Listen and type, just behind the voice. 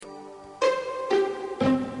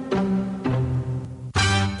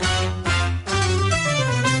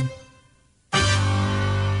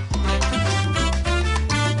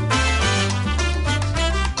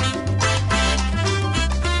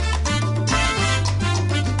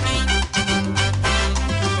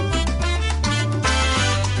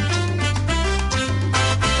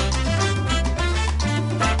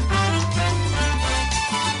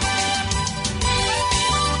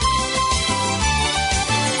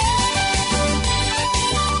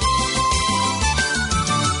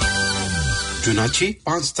जुनाची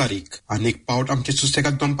 5 तारीख अनेक पावट आमचे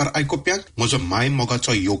सुसेगाद दनपार आयकुप्यांक म्हजो माय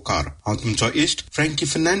मोगाचो येवकार. हांव तुमचो इश्ट फ्रँकी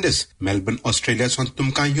फर्नांडीस मेलबर्न ऑस्ट्रेलियासून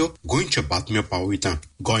तुमकां ह्यो गोंयच्यो बातम्यो पावयता.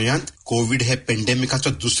 गोंयांत कोविड हे पेंडेमिकाचो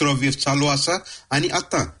दुसरो वेव्ह चालू आसा आनी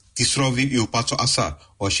आतां तिसरो वेव्ह येवपाचो आसा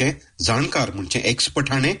अशें जाणकार म्हणजे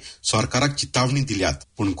एक्सपर्ट हाणें सरकाराक चितावणी दिल्यात.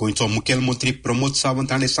 पूण गोंयचो मुखेलमंत्री प्रमोद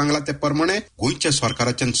सावंत हाणें सांगला ते प्रमाणे गोंयच्या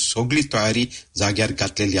सरकाराच्यान सगळी तयारी जाग्यार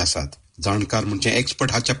घातलेली आसात. जाणकार म्हणजे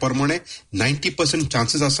एक्सपर्ट हाच्या प्रमाणे 90%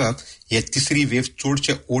 चान्सेस आसात हे तिसरी वेव्ह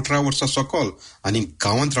चडशे 18 वर्सां सकयल आनी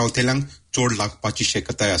गांवांत रावतल्यांक चड लागपाची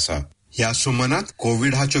शक्यताय आसा. ह्या सुमानात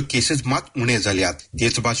कोविड हाच्यो केसीस मात उणे जाल्यात.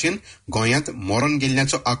 तेच भाशेन गोंयांत मरण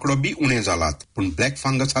गेल्ल्याचो आंकडो बी उणे जालात. पूण ब्लॅक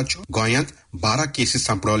फंगस हाच्यो गोंयांत 12 केसीस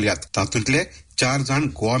सांपडवल्यात. तातूंतले 4 जाण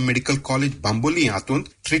गोवा मेडिकल कॉलेज बांबोली हातूंत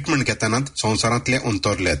ट्रीटमेंट घेताना संवसारांतले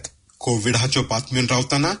अंतरल्यात. कोविड हाच्यो बातम्योन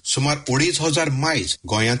रावताना सुमार 2,500 मायज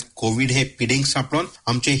गोंयांत कोविड हे पिडेंक सांपडून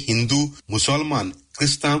आमचे हिंदू, मुसलमान,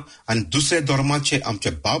 क्रिस्तांव आनी दुसरे धर्माचे आमचे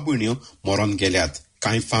भाव भयण्यो मरण गेल्यात.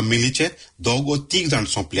 कांय फामिलीचे 2-3 जाण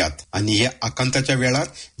सोंपल्यात आनी हे आकांताच्या वेळार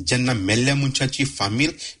जेन्ना मेल्ल्या मनशाची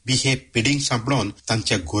फामील बी हे पिडेंक सांपडून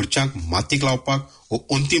तांच्या घरच्यांक मातीक लावपाक व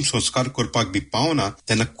अंतीम संस्कार करपाक बी पावना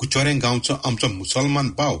तेन्ना कुचोरे गांवचो आमचो मुसलमान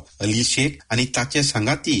भाव अली शेख आनी ताचे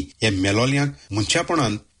सांगाती हे मेलोल्यांक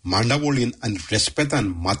मनशापणान मांडावळीन आनी रेस्पेतान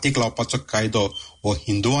मातीक लावपाचो कायदो हो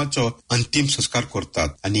हिंदुवाचो अंतिम संस्कार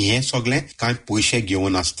करतात आनी हे सगळे कांय पयशे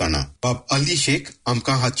घेवन आसतना. बाब अली शेख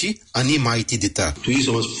आमकां हाची आनी म्हायती दिता. तुवें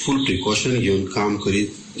समज फूल प्रिकॉशन घेवन काम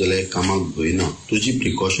करीत जाल्यार कामाक भंयना. तुजी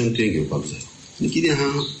प्रिकॉशन तुवें घेवपाक जाय. कितें आहा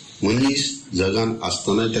मनीस जगान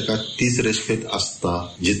आसतना ताका तीच रेस्पेक्ट आसता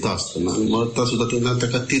जिता आसतना आनी मरता सुद्दां तेन्ना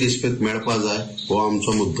ताका ती रेस्पेक्ट मेळपा जाय हो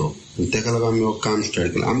आमचो मुद्दो. ताका लागून आमी हो काम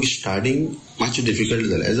स्टार्ट केलें. आमी स्टार्टींग मातशें डिफिकल्ट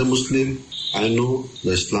जालें. As a Muslim I know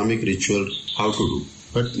the Islamic ritual how to do,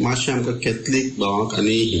 but मातशें आमकां कॅथलीक भावांक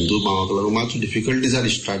आनी हिंदू भावांक लागून मातशी डिफिकल्टी जाली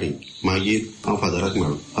स्टार्टींग. मागीर हांव फादराक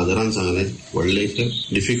मेळ्ळो. फादरान सांगलें व्हडलें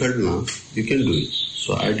डिफिकल्ट ना, you can do it.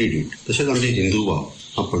 So I did it. तशेंच आमचे हिंदू भाव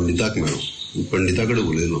हांव पंडिताक मेळ्ळो. पंडिता कडेन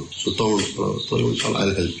उलयलो. सो तो म्हणटा I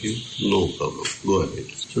help you, no problem, go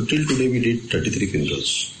ahead. So till today we did 33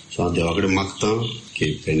 funerals. सो हांव देवा कडेन मागता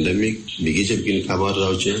की पेंडेमीक बेगीचे बेगीन काबार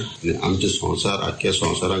जावचें आनी आमचे संवसार आख्या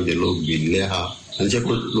संवसाराक जे लोक भिल्ले आहा आनी जे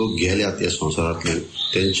लोक गेल्यात ह्या संवसारांतल्यान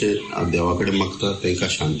तेंचे देवा कडेन मागता तांकां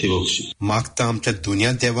शांती बक्षी. मागता आमच्या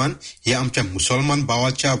दुनिया देवान हे आमच्या मुसलमान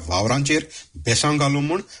भावाच्या वावरांचेर बेसांव घालूं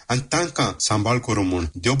म्हूण आनी तांकां सांबाळ करूं म्हूण.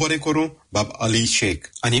 देव बरें करूं बाब अली शेख.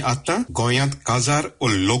 आनी आतां गोंयांत काजार ओ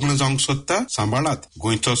लग्न जावंक सोदता सांबाळात.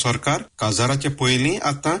 गोंयचो सरकार काजाराचे पयलीं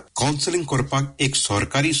आतां कावन्सिलींग करपाक एक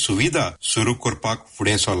सरकारी सुविधा सुरू करपाक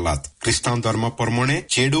फुडें सरलात. क्रिस्तांव धर्मा प्रमाणे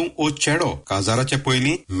चेडूं ओ चेडो काजाराचे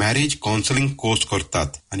पयलीं मॅरेज कावन्सिलींग कोर्स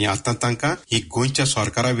करतात आनी आतां तांकां ही गोंयच्या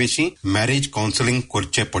सरकारा विशीं मॅरेज कावन्सिलींग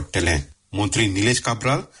करचें पडटलें. मंत्री निलेश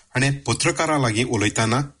काब्राल हाणें पत्रकारां लागीं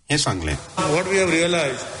उलयतना हें सांगलें. वॉट वी हॅव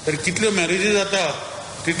रियलायज तर कितल्यो मॅरेजीस जाता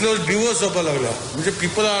तितलो डिवोर्स जावपाक लागला. म्हणजे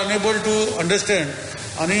people are unable to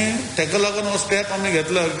understand आनी ताका लागून हो स्टेप आमी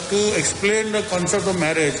घेतला to explain the concept of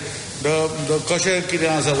marriage. कशें कितें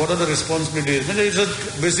आसा, वॉट आर द रिस्पॉन्सिबिलिटीज. म्हणजे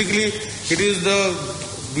it's basically it is the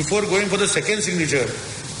before going for the second signature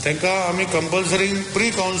तांकां आमी compulsory pre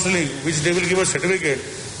counselling which they will give a certificate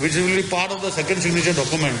which will B part of the second signature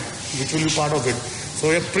document which will B part of it.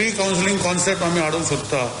 सो हे pre counselling concept आमी हाडूंक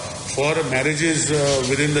सोदता for marriages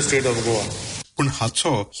within the state of Goa. पूण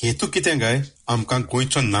हाचो हेतू कितें काय आमकां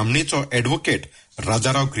गोंयचो नामनेचो एडवोकेट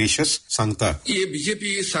राजाराव ग्रेशियस सांगता. हे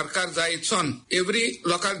बीजेपी सरकार जायतसून एवरी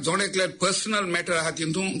लोकांक जोण एकल्यार पर्सनल मॅटर आहा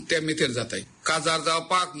तितून ते भितर जाताय. काजार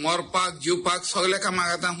जावपाक, मरपाक, जिवपाक सगळ्या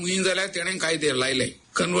कामाक आतां हुंय जाल्यार तेणें कायदे लायले.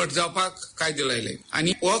 कन्वर्ट जावपाक कायदे लायले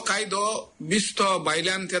आनी हो कायदो बिस्तो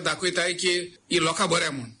भायल्यान ते दाखयताय की ही लोकां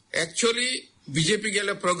बऱ्या म्हूण. एक्चुअली बीजेपी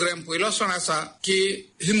गेले प्रोग्राम पयलो सण आसा की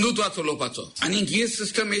हिंदुत्व चलोवपाचो आनी ही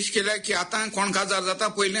सिस्टम एश केल्या की आतां कोण काजार जाता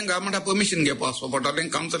पयलें गव्हर्मेंटा परमिशन घेवपा वचपा पडटलें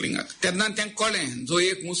कावन्सिलिंगाक. तेन्ना तांकां कळ्ळें जो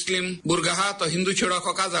एक मुस्लीम भुरगो आहा तो हिंदू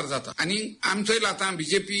चेडवाको काजार जाता आनी आमी चोयलां आतां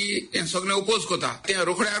बीजेपी हें सगळें ओपोज करता. ते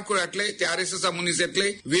रोखडे आडकूळ येतले, ते आरएसएसा मनीस येतले,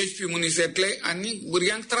 व्हीएचपी मनीस येतले आनी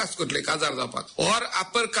भुरग्यांक त्रास करतले काजार जावपाक. Or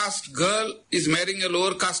upper caste girl is marrying a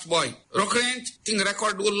lower caste boy. रोखडेंच थिंग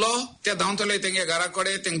रेकॉर्ड उरलो, ते धांवतले तेंगे घरा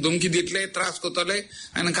कडेन, तेंक धमकी दितले, त्रास करतले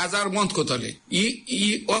आनी काजार बंद करतले.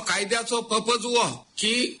 हो कायद्याचो पर्पज हो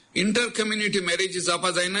की इंटर कम्युनिटी मॅरेजीस जावपा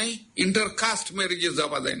जायनाय, इंटर कास्ट मॅरेजीस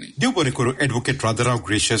जावपा जायनाय. देव बरें करूं एडवोकेट राजाराव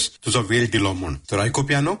ग्रेशियस तुजो वेळ दिलो म्हूण. तर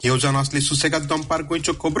आयकुप्यानो येवजण आसली सुसेगाद दनपार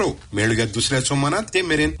गोंयच्यो खबरो मेळुया दुसऱ्या सोमानात. ते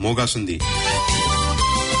मेरेन मोगासुंदी.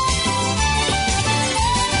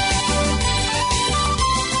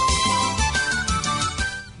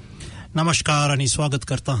 नमस्कार आणि स्वागत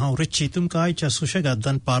करता हांव रिची तुमकां आयच्या सुशेगाद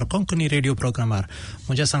दनपार कोंकणी रेडिओ प्रोग्रामार.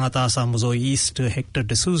 म्हज्या सांगाता आसा म्हजो इस्ट हेक्टर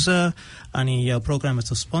डिसूजा आनी ह्या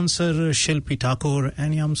प्रोग्रामाचो स्पॉन्सर शिल्पी ठाकूर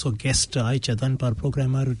आनी आमचो गेस्ट आयच्या दनपार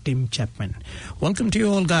प्रोग्रामार Tim Chapman. Welcome to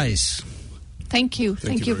you all guys. Thank you,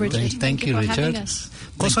 Richard. Thank you, Richard.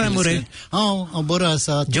 कसो आहे मुरे? हांव बरो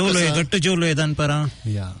आसा. जेवलोय घट्ट जेवलोय दनपारा?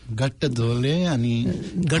 या घट्ट जेवले आनी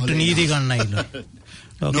घट्ट न्हिदी काडून आयलो.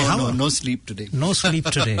 Okay, no sleep today. No sleep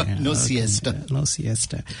today. No siesta. No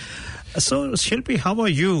siesta. So, Shilpi, how are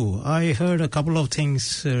you? I heard a couple of things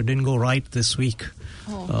didn't go right this week.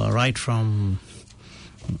 Right from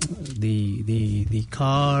the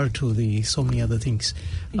car to so many other things.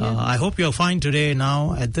 Yeah. I hope you're fine today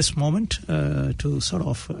now at this moment to sort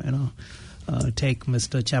of, take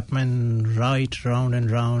Mr. Chapman right round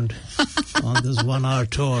and round on this 1 hour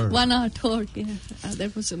tour. 1 hour tour, yeah.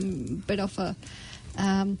 There was a bit of a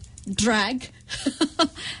drag,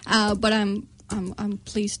 but I'm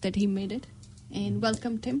pleased that he made it. And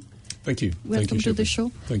welcome, Tim. Thank you. Welcome to the show.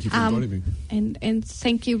 Thank you for inviting me. And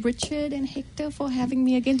thank you, Richard and Hector, for having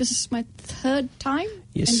me again. This is my third time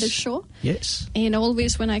in the show. Yes. And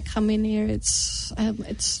always when I come in here,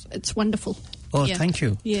 it's wonderful. Oh, yeah. Thank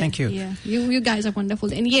you. Yeah, thank you. Yeah, you guys are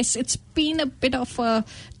wonderful. And yes, it's been a bit of a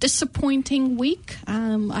disappointing week.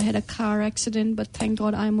 I had a car accident, but thank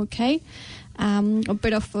God I'm okay. A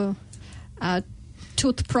bit of a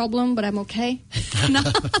tooth problem, but I'm okay.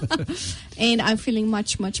 And I'm feeling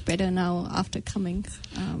much, much better now after coming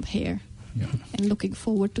here. Yeah. And looking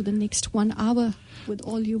forward to the next 1 hour with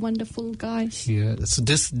all you wonderful guys. Yeah, so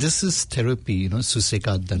this is therapy,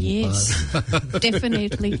 Susegad, Danpaar. Yes,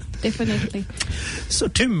 definitely. So,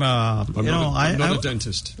 Tim, I'm not a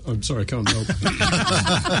dentist. I'm sorry, I can't help.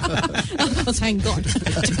 Oh, thank God.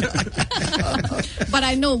 But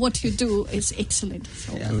I know what you do is excellent.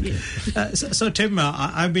 So, yeah. Okay. So Tim,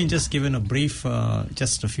 I've been just given a brief,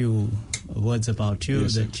 just a few words about you,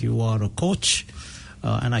 yes, that you are a coach.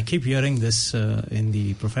 And I keep hearing this in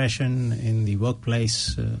the profession, in the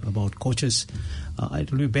workplace, about coaches. It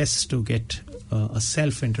will be best to get a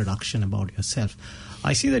self-introduction about yourself.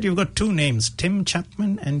 I see that you've got two names, Tim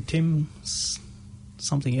Chapman and Tim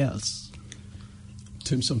something else.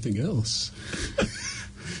 Tim something else?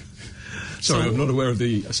 Sorry, I'm not aware of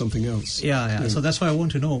the something else. Yeah. So that's why I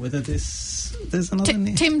want to know whether there's another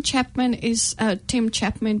name. Tim Chapman is Tim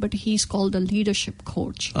Chapman, but he's called a leadership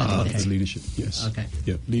coach. Okay, leadership, yes. Okay.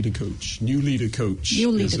 Yeah, leader coach. New leader coach.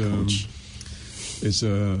 Coach. Is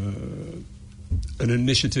an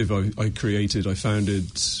initiative I created, I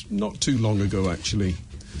founded not too long ago, actually,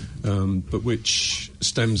 but which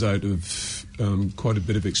stems out of quite a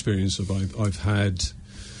bit of experience I've had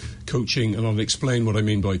coaching, and I'll explain what I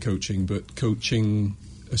mean by coaching, but coaching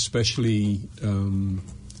especially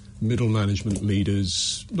middle management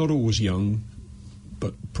leaders, not always young,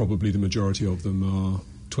 but probably the majority of them are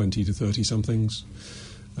 20 to 30-somethings,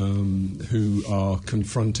 who are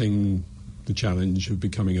confronting the challenge of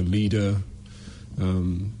becoming a leader,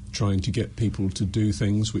 trying to get people to do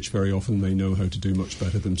things which very often they know how to do much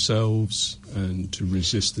better themselves, and to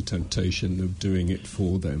resist the temptation of doing it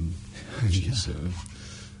for them, which is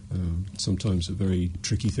sometimes a very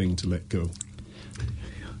tricky thing to let go.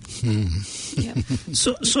 Yeah.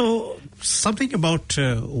 So something about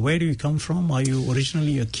where do you come from? Are you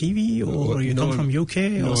originally a Kiwi, or you come from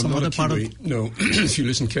UK, or some other part of? No, if you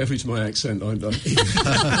listen carefully to my accent, I'm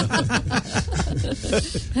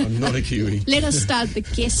not a Kiwi. Let us start the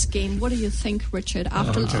guess game. What do you think, Richard?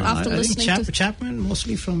 After listening to Chapman,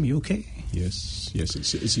 mostly from UK. Yes,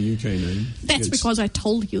 it's a UK name. That's because I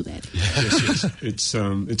told you that. Yes. It's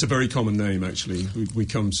a very common name, actually. We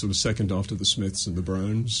come sort of second after the Smiths and the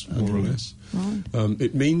Browns, more or less. Right.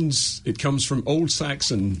 It comes from Old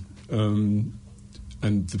Saxon, and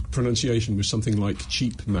the pronunciation was something like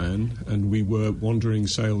cheap man, and we were wandering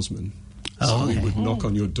salesmen. So we would knock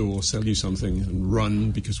on your door, sell you something, and run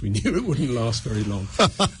because we knew it wouldn't last very long.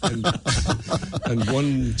 And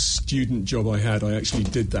one student job I had, I actually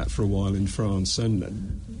did that for a while in France,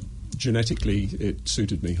 and genetically it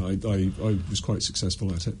suited me. I was quite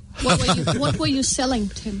successful at it. What were you selling,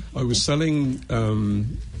 Tim? I was selling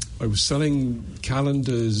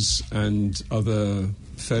calendars and other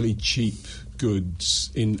fairly cheap goods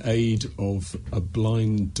in aid of a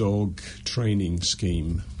blind dog training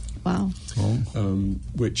scheme. Wow.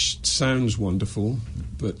 Which sounds wonderful,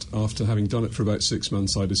 but after having done it for about 6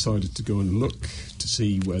 months, I decided to go and look to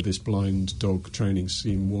see where this blind dog training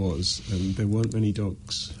scheme was, and there weren't many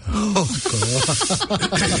dogs. Oh, God.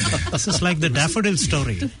 This is like the daffodil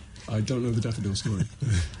story. I don't know the daffodil story.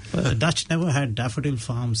 The Dutch never had daffodil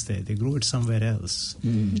farms there. They grew it somewhere else.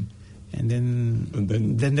 And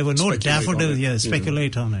then there were no daffodils.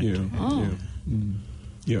 Speculate on it.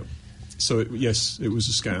 Yeah. So yes, it was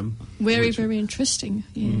a scam. Very interesting.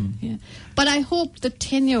 Yeah. But I hope the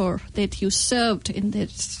tenure that you served in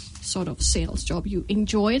that sort of sales job, you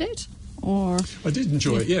enjoyed it, or I did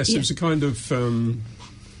enjoy it. Yes, it was a kind of.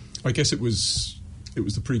 I guess it was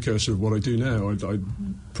the precursor of what I do now. I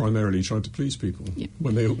primarily tried to please people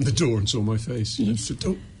when they opened the door and saw my face. So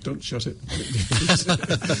don't shut it.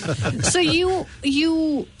 So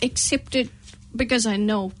you accepted, because I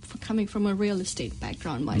know, coming from a real estate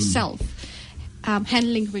background myself,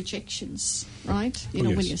 handling rejections, right?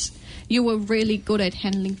 When you were really good at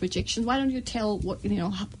handling rejections. Why don't you tell what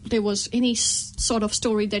there was any sort of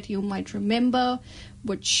story that you might remember,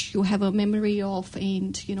 which you have a memory of,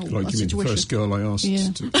 and like a you mean situation. the first girl I asked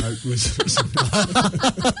out with.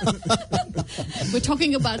 We're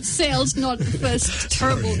talking about sales, not the first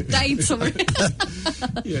terrible dates.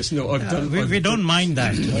 Yes, no, I've done. We don't mind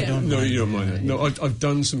that. No, you don't mind that. No, I've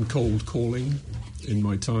done some cold calling in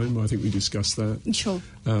my time. I think we discussed that. Sure.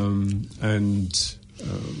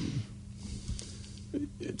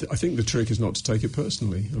 I think the trick is not to take it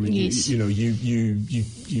personally. I mean,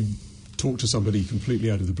 you talk to somebody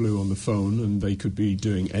completely out of the blue on the phone, and they could be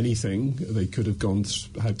doing anything. They could have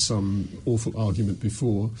had some awful argument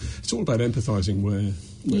before. It's all about empathising where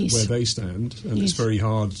they stand, and it's very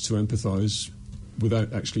hard to empathise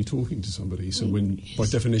without actually talking to somebody. So by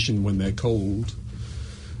definition, when they're cold,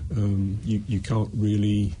 you can't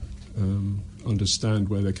really understand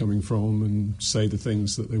where they're coming from and say the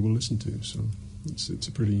things that they will listen to. So it's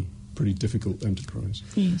a pretty difficult enterprise.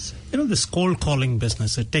 Yes. This cold calling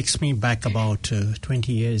business, it takes me back about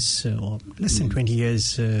 20 years or less than 20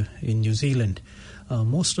 years in New Zealand.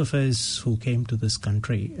 Most of us who came to this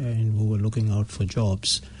country and who were looking out for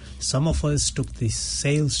jobs, some of us took the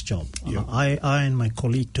sales job. Yeah. I and my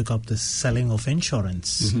colleague took up the selling of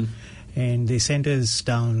insurance, and they sent us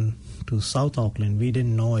down to South Auckland. We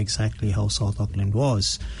didn't know exactly how South Auckland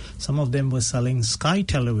was. Some of them were selling Sky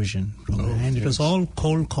Television, and it was all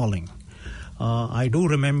cold calling. I do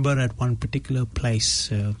remember at one particular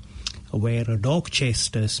place where a dog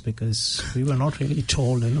chased us because we were not really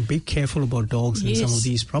told, be careful about dogs in some of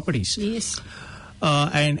these properties. Yes.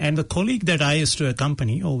 And the colleague that I used to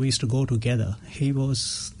accompany, or we used to go together, he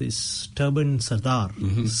was this turban Sardar,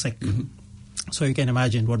 Sikh. So you can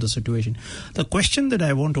imagine what the situation. The question that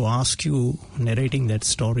I want to ask you, narrating that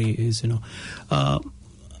story, is,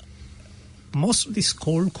 most of these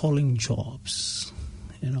cold calling jobs,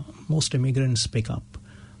 most immigrants pick up.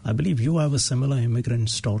 I believe you have a similar immigrant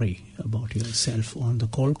story about yourself on the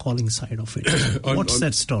cold calling side of it. What's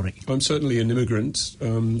that story? I'm certainly an immigrant.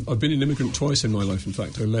 I've been an immigrant twice in my life. In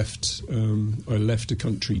fact, I left a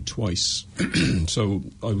country twice. So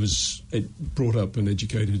I was brought up and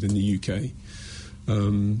educated in the UK.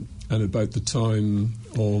 And about the time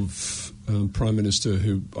of Prime Minister,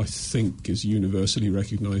 who I think is universally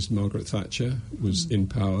recognised, Margaret Thatcher, was in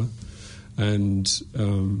power. And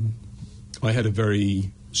I had a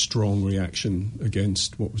very strong reaction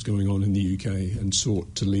against what was going on in the UK and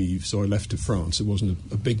sought to leave. So I left to France. It wasn't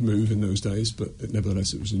a big move in those days, but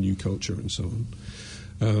nevertheless it was a new culture and so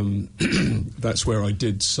on. That's where I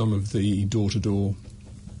did some of the door-to-door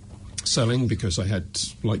selling, because I had,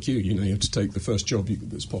 like you had to take the first job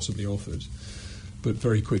that's possibly offered. But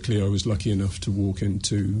very quickly I was lucky enough to walk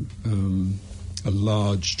into a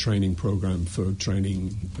large training program for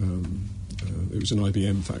training. It was an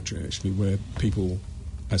IBM factory, actually, where people,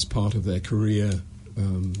 as part of their career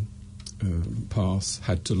path,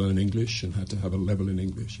 had to learn English and had to have a level in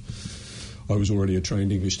English. I was already a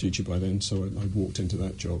trained English teacher by then, so I walked into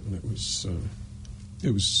that job, and it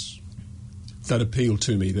was that appealed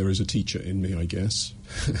to me. There is a teacher in me, I guess,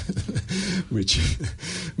 which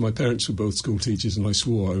my parents were both school teachers, and I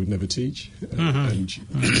swore I would never teach, and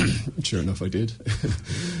sure enough I did.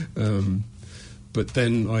 But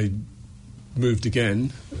then I moved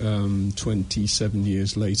again 27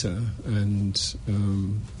 years later and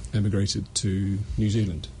emigrated to New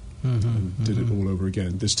Zealand and did it all over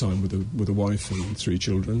again, this time with a wife and 3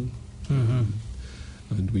 children.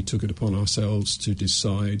 And we took it upon ourselves to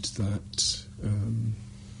decide that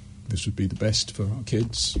this would be the best for our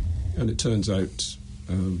kids, and it turns out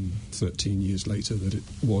 13 years later that it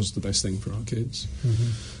was the best thing for our kids.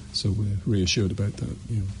 So we're reassured about that.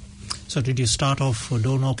 So did you start off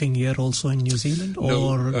door knocking here also in New Zealand,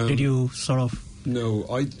 or did you sort of... No,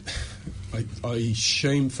 I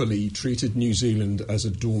shamefully treated New Zealand as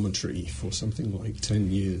a dormitory for something like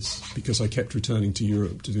 10 years, because I kept returning to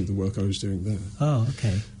Europe to do the work I was doing there. Oh,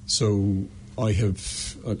 okay. So I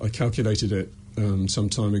calculated it some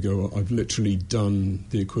time ago, I've literally done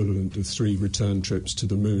the equivalent of 3 return trips to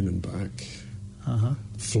the moon and back,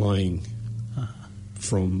 flying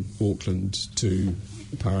from Auckland to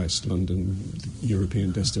Paris, London,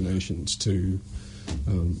 European destinations to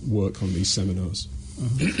work on these seminars.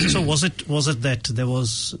 So was it that there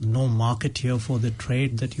was no market here for the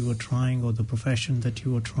trade that you were trying, or the profession that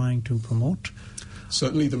you were trying to promote?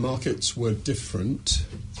 Certainly the markets were different,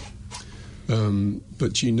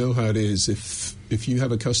 but you know how it is. If you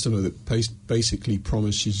have a customer that basically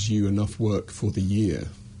promises you enough work for the year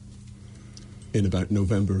in about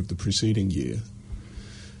November of the preceding year,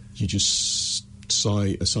 you just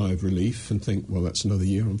sigh a sigh of relief and think, well, that's another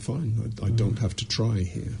year, I'm fine. I don't have to try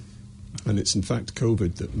here. And it's in fact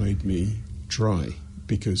COVID that made me try,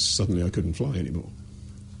 because suddenly I couldn't fly anymore.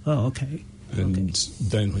 Oh, okay. And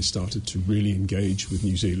then I started to really engage with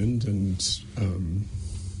New Zealand and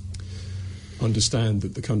understand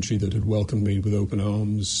that the country that had welcomed me with open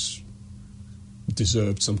arms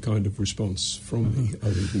deserved some kind of response from me,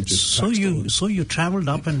 other than just So you travelled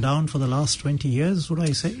up and down for the last 20 years, would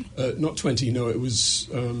I say? Not 20, no, it was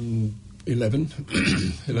 11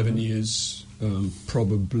 years,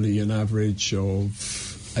 probably an average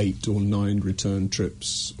of 8 or 9 return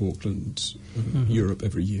trips, Auckland, Europe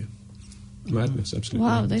every year. Madness, absolutely.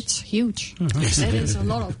 Wow, madness. that's huge. That is a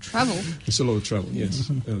lot of travel. It's a lot of travel, yes.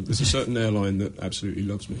 There's a certain airline that absolutely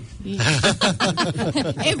loves me. Yeah.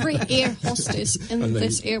 Every air hostess in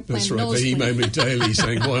this airplane that's right. knows They email me. me daily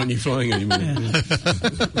saying, why aren't you flying anymore?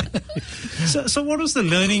 So what was the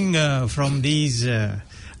learning from these?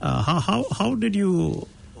 How did you?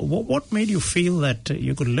 What made you feel that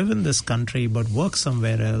you could live in this country but work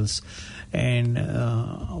somewhere else? And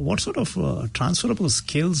what sort of transferable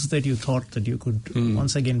skills that you thought that you could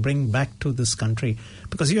once again bring back to this country?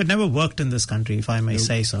 Because you had never worked in this country, if I may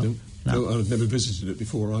say so. No, I've never visited it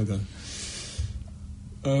before either.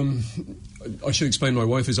 I should explain, my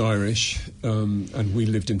wife is Irish, and we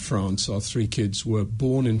lived in France. Our 3 kids were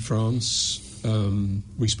born in France.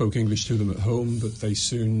 We spoke English to them at home, but they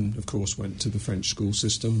soon, of course, went to the French school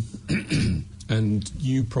system. And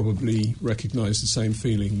you probably recognise the same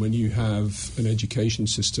feeling when you have an education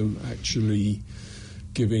system actually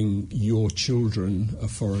giving your children a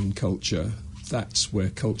foreign culture. That's where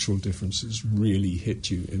cultural differences really hit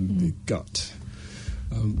you in the gut.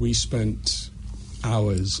 We spent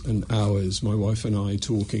hours and hours, my wife and I,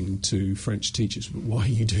 talking to French teachers. Why are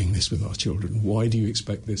you doing this with our children? Why do you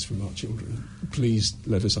expect this from our children? Please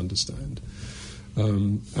let us understand.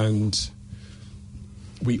 And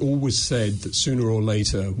we always said that sooner or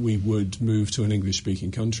later we would move to an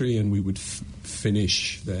English-speaking country and we would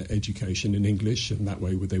finish their education in English, and that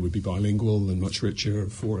way they would be bilingual and much richer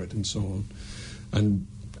for it and so on. And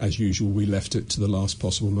as usual, we left it to the last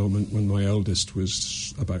possible moment when my eldest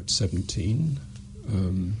was about 17.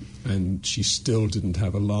 And she still didn't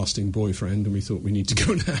have a lasting boyfriend, and we thought we need to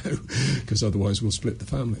go now because otherwise we'll split the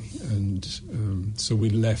family. And so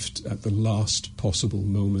we left at the last possible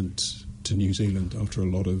moment to New Zealand after a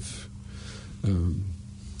lot of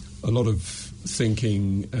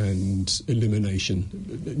thinking and elimination.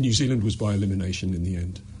 New Zealand was by elimination in the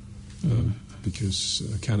end. Because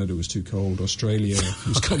Canada was too cold, Australia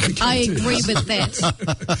was complicated. I agree with that.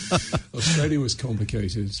 Australia was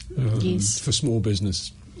complicated for small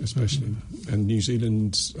business, especially. And New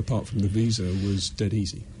Zealand, apart from the visa, was dead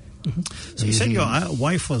easy. So you said your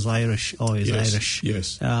wife was Irish, or is Irish.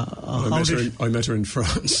 Yes. I met her in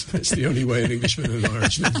France. That's the only way an Englishman and an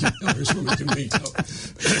Irishwoman can meet up.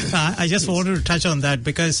 I just wanted to touch on that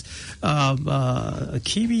because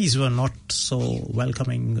Kiwis were not so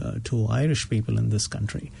welcoming to Irish people in this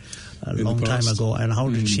country a long time ago. And how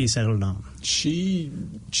did she settle down? She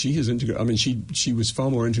has integrated. I mean, she was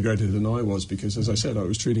far more integrated than I was because, as I said, I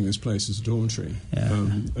was treating this place as a dormitory. Yeah.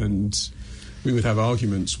 And we would have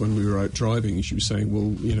arguments when we were out driving. She was saying,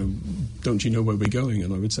 well, don't you know where we're going?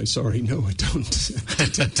 And I would say, sorry, no, I don't.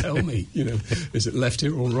 Tell me, is it left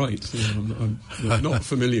here or right? I'm not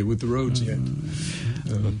familiar with the roads yet.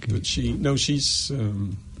 But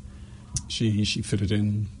she fitted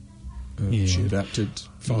in. She adapted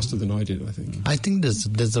faster than I did, I think. I think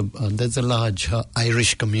there's a large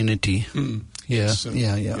Irish community. Yeah. I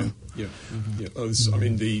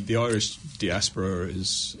mean, the Irish diaspora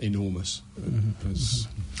is enormous.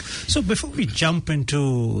 So before we jump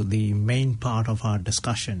into the main part of our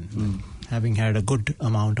discussion, having had a good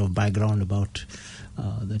amount of background about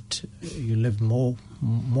that you lived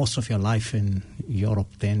most of your life in Europe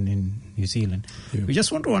than in New Zealand, we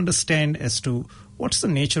just want to understand as to what's the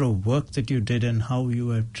nature of work that you did and how you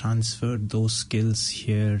have transferred those skills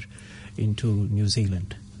here into New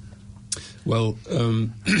Zealand. Well,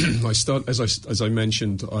 as I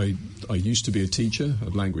mentioned, I used to be a teacher, a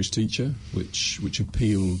language teacher, which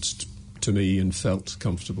appealed to me and felt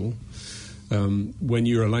comfortable. When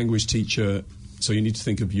you're a language teacher, so you need to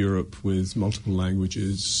think of Europe with multiple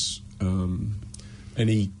languages.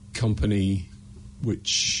 Any company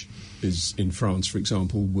which is in France, for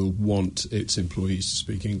example, will want its employees to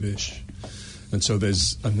speak English. And so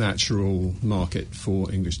there's a natural market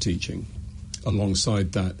for English teaching.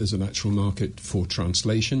 Alongside that, there's a natural market for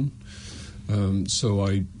translation. So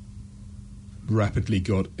I rapidly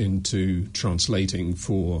got into translating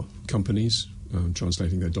for companies,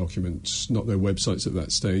 translating their documents, not their websites at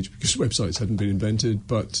that stage, because websites hadn't been invented,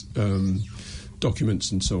 but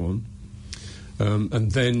documents and so on.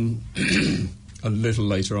 And then a little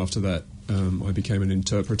later after that, I became an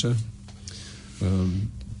interpreter.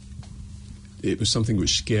 It was something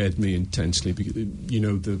which scared me intensely, because, you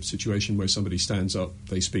know, the situation where somebody stands up,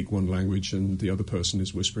 they speak one language, and the other person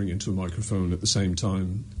is whispering into a microphone at the same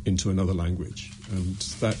time into another language. And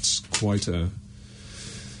that's quite an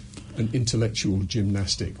intellectual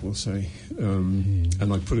gymnastic, we'll say.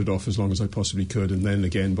 And I put it off as long as I possibly could, and then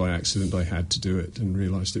again, by accident, I had to do it and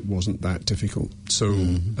realised it wasn't that difficult. So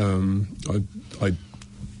I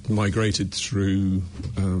migrated through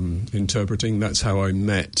interpreting. That's how I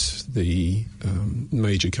met the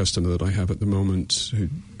major customer that I have at the moment,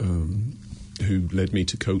 who led me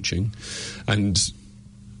to coaching. And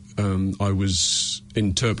I was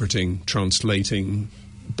interpreting, translating,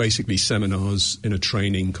 basically seminars in a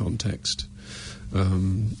training context.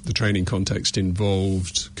 The training context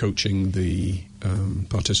involved coaching the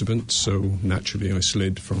participants, so naturally I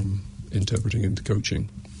slid from interpreting into coaching.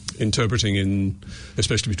 Interpreting,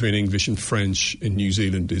 especially between English and French in New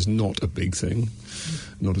Zealand, is not a big thing,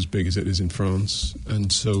 not as big as it is in France,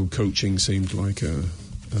 and so coaching seemed like a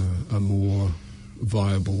more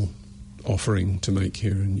viable offering to make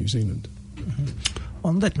here in New Zealand. Mm-hmm.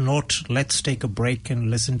 On that note, let's take a break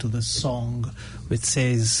and listen to the song which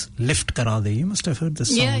says "Lift Kara De." You must have heard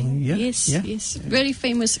this song. Yes. Very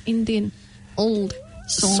famous Indian old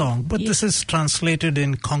song. But this is translated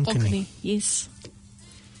in Konkani. Yes.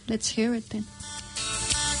 Let's hear it then.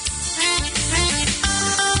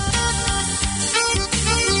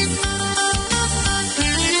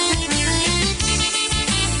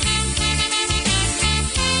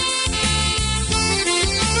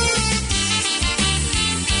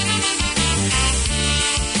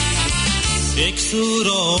 एक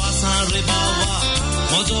सुरो आसान रे बाबा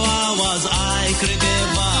मजो आवाज ऐक रे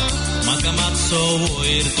देवा मका मागसो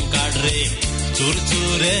वयर तू काढ रे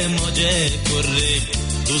चुरचुरे मजे कर रे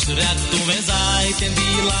दुसऱ्याक तुवें जाय तें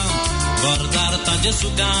दिलां घरदार ताजे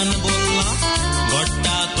सुकान बोललां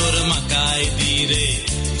गोट्टा तोर म्हाकाय दी रे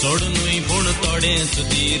सोडूनय पूण तोडेंच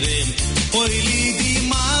दी रे पयली दी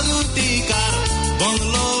मारुती कार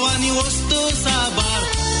बंगलो आनी वस्तू साबार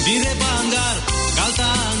दी रे भांगार घालता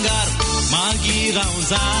आंगार मागीर हांव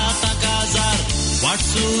जाता काजार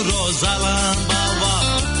वाटसुरो जाला बाबा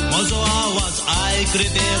म्हजो आवाज ऐक रे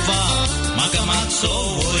देवा म्हाका मातसो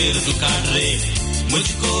वयर तूं काड रे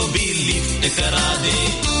मुझको भी लिफ्ट करा दे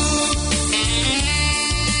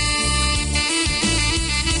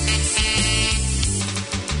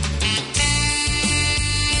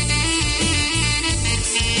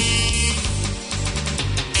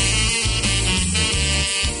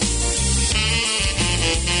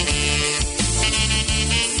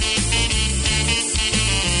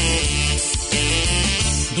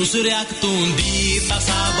दुसऱ्याक तूं दिता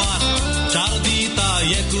साबार चार दिता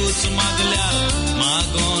एकूच मागल्यार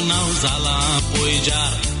मागोन हांव जाला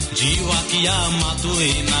पयजार जिवाक या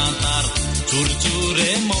मातूय नातार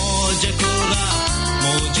चुरचुरे मोजे कोरा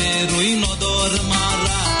मोजेरूय नदर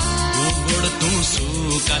मारा उगड तूं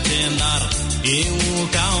सुकाचें दार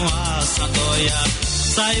येवूंक हांव आसा तयार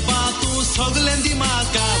सायबा तूं सगलें दी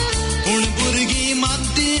म्हाका पूण भुरगीं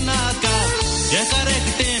मात दिनाका एकार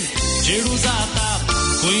एकटेन चेडू जाता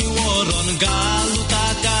खंय व्हरोन घालू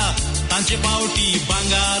ताका तांचे पावटी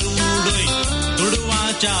भांगार उडोय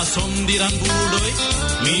तुडवाच्या सोंदिरान बुडोय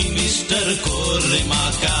मिनिस्टर कोर रे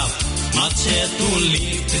म्हाका मातशें तूं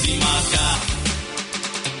लिफ्ट दी म्हाका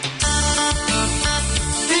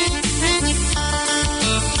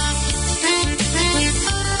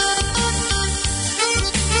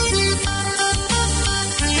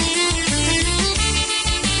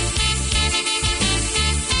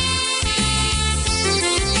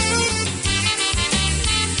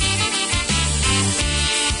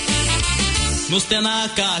नुस्तें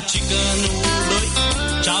नाका चिकन उडोय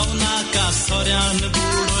चाव नाका सोऱ्यान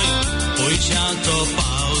बुडोय पयशांचो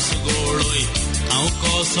पावस गोळोय हांव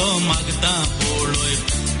कसो मागता पळोय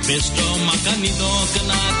बेश्टो म्हाका न्हिदोंक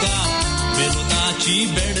नाका बेलुकाची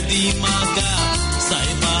बेडदी माका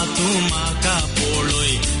साहेबा तू माका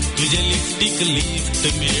पोळोय तुझे लिफ्टीक लिफ्ट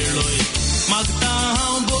मेळोय मागता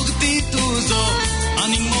हांव भोगती तुजो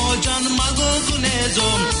आनी मोजान मागोंक नेजो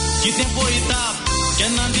कितें पळयता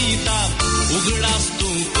केन्ना दिता उगडास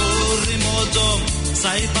तूं कोर मोजो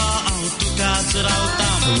साहेबा हांव तुकाच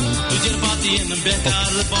रावतां तुजेर पातयेन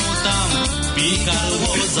बेकार पावतां पिकार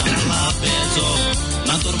हो जाला बेजो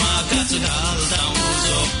नातोर म्हाकाच घालता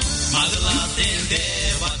उजो मागला तें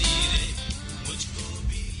देवा दिरे मुझको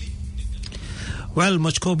भी Well,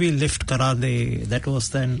 Mujhko bhi lift kara de. That was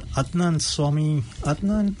then Adnan Sami.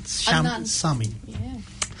 Yeah.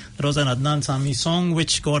 It was an Adnan Sami song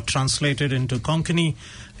which got translated into Konkani.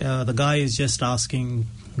 The guy is just asking,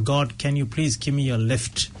 God, can you please give me a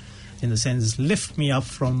lift? In the sense, lift me up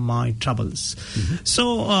from my troubles. Mm-hmm.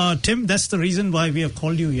 So, Tim, that's the reason why we have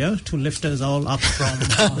called you here, to lift us all up from...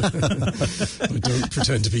 I don't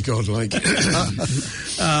pretend to be godlike.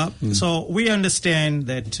 So, we understand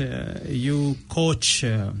that you coach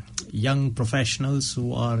young professionals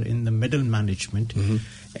who are in the middle management, mm-hmm.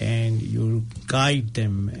 and you guide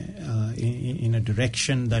them in a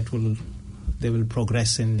direction that they will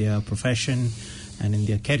progress in their profession and in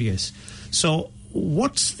their careers. So,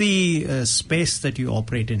 what's the space that you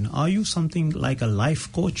operate in? Are you something like a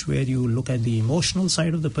life coach where you look at the emotional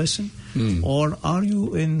side of the person? Or are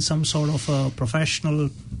you in some sort of a professional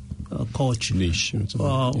coach niche,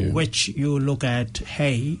 which you look at,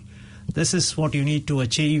 hey, this is what you need to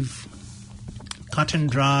achieve, cut and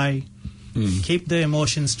dry, keep the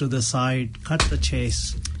emotions to the side, cut the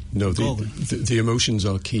chase? No, the emotions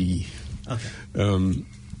are key. Okay.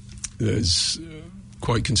 There's...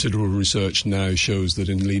 quite considerable research now shows that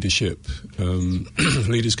in leadership,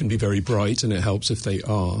 leaders can be very bright, and it helps if they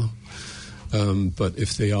are. But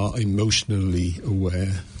if they are emotionally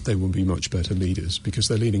aware, they will be much better leaders, because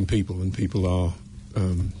they're leading people, and people are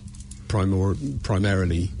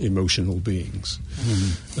primarily emotional beings.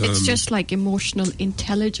 It's just like emotional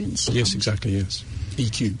intelligence. Yes, exactly, yes.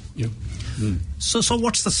 EQ, yeah. So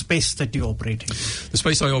what's the space that you operate in? The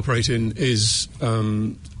space I operate in is,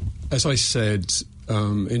 as I said...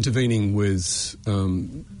 intervening with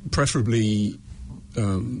preferably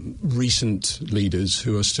recent leaders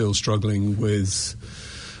who are still struggling with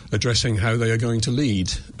addressing how they are going to lead.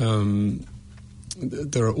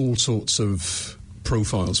 There are all sorts of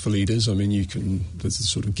profiles for leaders. I mean, there's a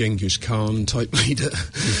sort of Genghis Khan type leader,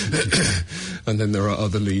 and then there are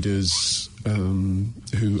other leaders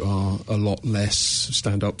who are a lot less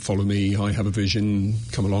stand up, follow me, I have a vision,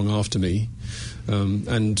 come along after me.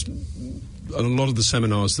 And a lot of the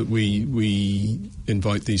seminars that we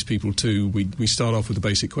invite these people to, we start off with a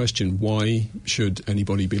basic question: why should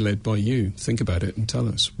anybody be led by you? Think about it and tell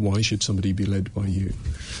us, why should somebody be led by you?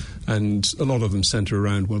 And a lot of them centre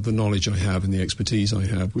around, well, the knowledge I have and the expertise I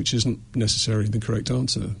have, which isn't necessarily the correct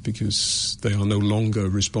answer, because they are no longer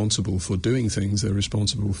responsible for doing things. They're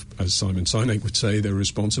responsible, as Simon Sinek would say, they're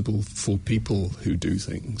responsible for people who do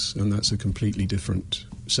things, and that's a completely different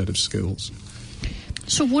set of skills.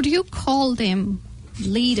 So would you call them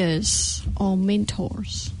leaders or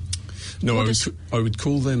mentors? No, I would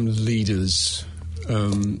call them leaders.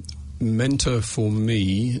 Mentor for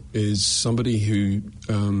me is somebody who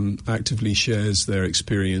actively shares their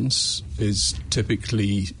experience, is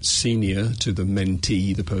typically senior to the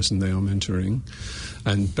mentee, the person they are mentoring,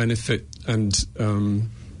 and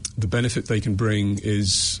the benefit they can bring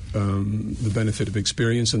is the benefit of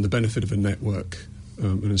experience and the benefit of a network.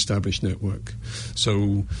 An established network.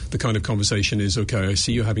 So the kind of conversation is, okay, I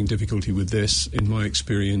see you're having difficulty with this. In my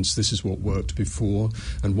experience, this is what worked before,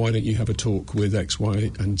 and why don't you have a talk with X, Y,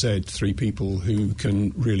 and Z, 3 people who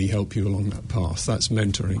can really help you along that path? That's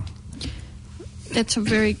mentoring. That's a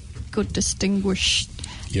very good distinguish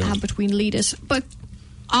between leaders. But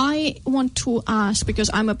I want to ask, because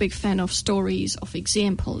I'm a big fan of stories, of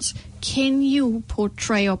examples, can you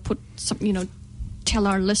portray or put some, tell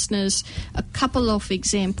our listeners a couple of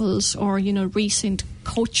examples or, recent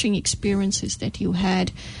coaching experiences that you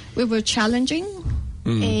had we were challenging,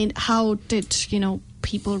 and how did,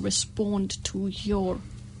 people respond to your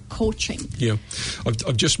coaching? Yeah.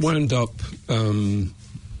 I've just wound up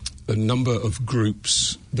a number of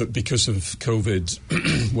groups that, because of COVID,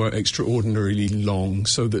 were extraordinarily long,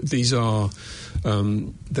 so that these are...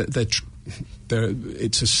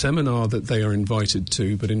 it's a seminar that they are invited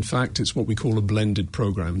to, but in fact it's what we call a blended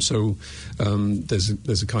program. So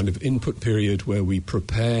there's a kind of input period where we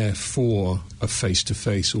prepare for a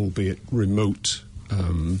face-to-face, albeit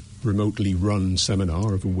remotely run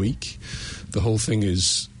seminar of a week. The whole thing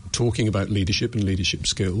is talking about leadership and leadership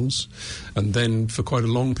skills. And then for quite a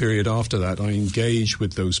long period after that, I engage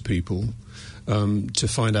with those people to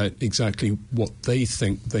find out exactly what they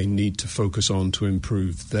think they need to focus on to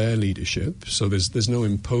improve their leadership. So there's no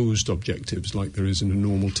imposed objectives like there is in a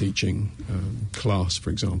normal teaching class,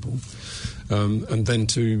 for example. And then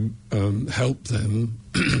to help them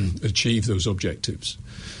achieve those objectives.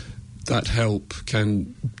 That help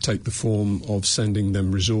can take the form of sending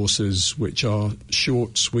them resources which are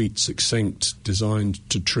short, sweet, succinct, designed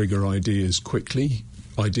to trigger ideas quickly,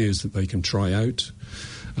 ideas that they can try out,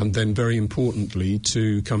 and then very importantly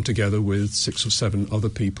to come together with 6 or 7 other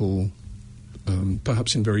people,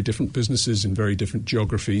 perhaps in very different businesses, in very different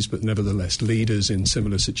geographies, but nevertheless leaders in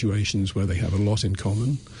similar situations where they have a lot in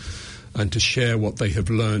common, and to share what they have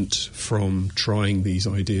learnt from trying these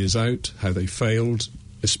ideas out, how they failed,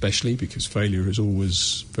 especially because failure is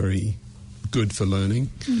always very good for learning,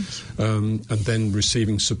 and then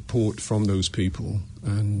receiving support from those people.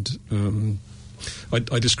 And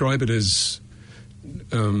I describe it as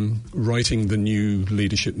writing the new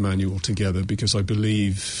leadership manual together, because I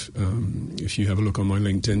believe, if you have a look on my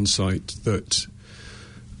LinkedIn site, that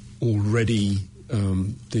already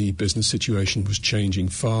the business situation was changing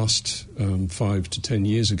fast. 5 to 10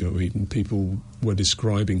 years ago even, people were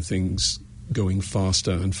describing things going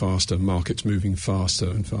faster and faster, markets moving faster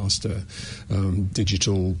and faster,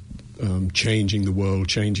 digital changing the world,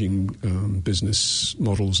 changing business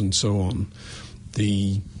models and so on.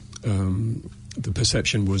 The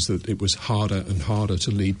perception was that it was harder and harder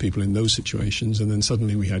to lead people in those situations, and then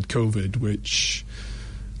suddenly we had COVID, which,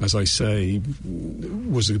 as I say,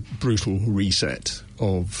 was a brutal reset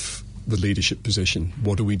of the leadership position.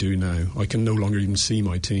 What do we do now? I can no longer even see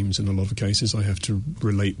my teams in a lot of cases. I have to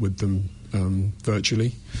relate with them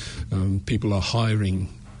virtually. People are hiring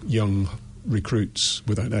young recruits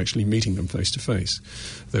without actually meeting them face to face.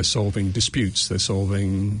 They're solving disputes, they're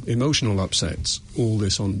solving emotional upsets, all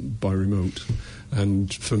this by remote.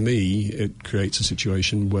 And for me, it creates a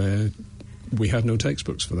situation where we have no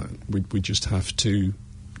textbooks for that. We just have to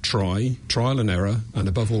trial and error, and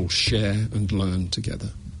above all, share and learn together.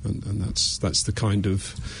 And that's the kind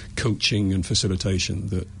of coaching and facilitation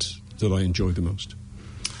that I enjoy the most.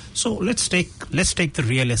 So let's take the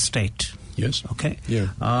real estate. Yes. Okay. Yeah.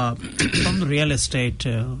 From the real estate,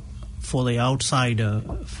 for the outsider,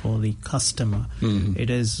 for the customer, it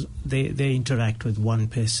is they interact with one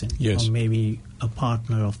person, yes, or maybe a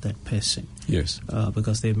partner of that person. Yes.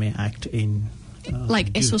 Because they may act in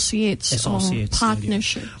like associates or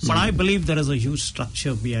partnership. But I believe there is a huge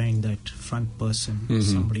structure behind that front person.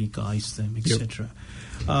 Somebody guides them, etc.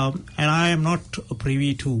 And I am not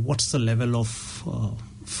privy to what's the level of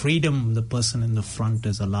freedom the person in the front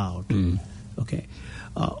is allowed. Okay.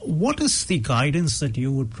 What is the guidance that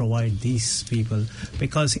you would provide these people?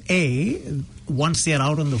 Because once they are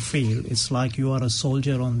out on the field, it's like you are a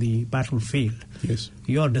soldier on the battlefield. Yes.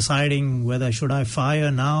 You are deciding whether should I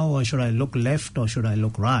fire now, or should I look left, or should I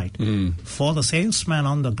look right. For the salesman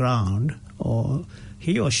on the ground, or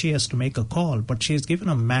he or she has to make a call, but she's given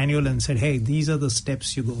a manual and said, hey, these are the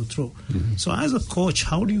steps you go through. So as a coach,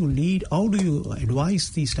 how do you lead, how do you advise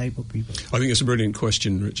these type of people? I think it's a brilliant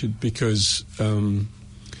question, Richard, because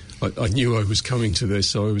I knew I was coming to this,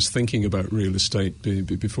 so I was thinking about real estate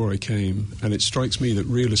before I came, and it strikes me that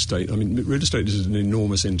real estate is an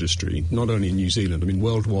enormous industry, not only in New Zealand,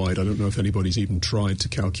 worldwide. I don't know if anybody's even tried to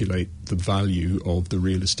calculate the value of the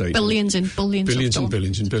real estate. Billions and billions of dollars.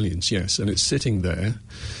 Billions and billions, yes, and it's sitting there,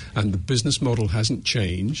 and the business model hasn't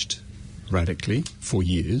changed radically for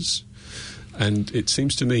years, and it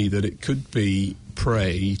seems to me that it could be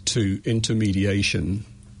prey to intermediation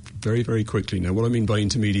very, very quickly. Now, what I mean by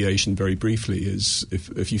intermediation, very briefly, is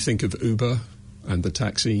if you think of Uber and the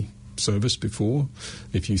taxi service before,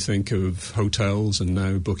 if you think of hotels and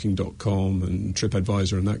now Booking.com and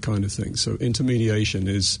TripAdvisor and that kind of thing. So intermediation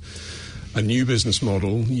is a new business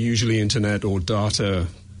model, usually internet or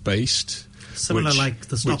data-based. Similar like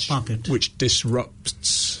the stock market. Which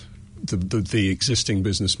disrupts the existing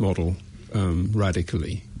business model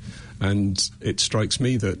radically. And it strikes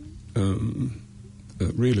me that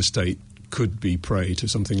real estate could be prey to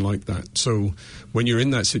something like that. So when you're in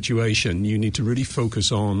that situation, you need to really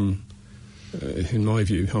focus on, in my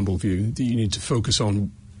view, humble view, you need to focus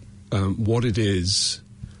on what it is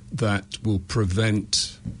that will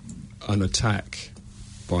prevent an attack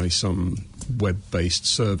by some web-based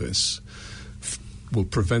service, will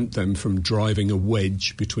prevent them from driving a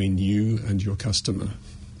wedge between you and your customer.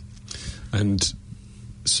 And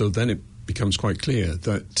so then it becomes quite clear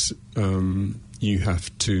that you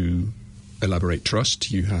have to elaborate trust,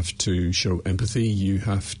 you have to show empathy, you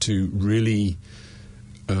have to really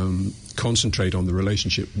concentrate on the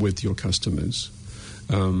relationship with your customers,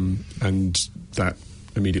 and that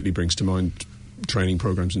immediately brings to mind training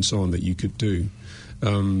programs and so on that you could do.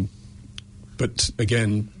 But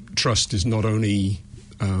again, trust is not only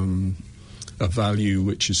a value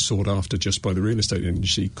which is sought after just by the real estate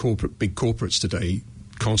industry. Big corporates today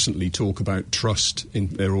constantly talk about trust in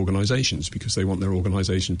their organizations because they want their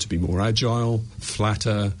organization to be more agile,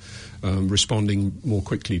 flatter, responding more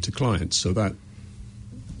quickly to clients. So that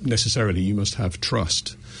necessarily you must have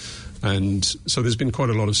trust. And so there's been quite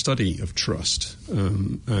a lot of study of trust,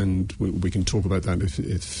 and we can talk about that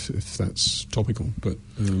if that's topical. But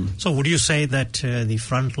so, would you say that the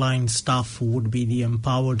frontline staff would be the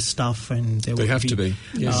empowered staff, and they have to be,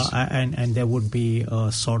 yes, and there would be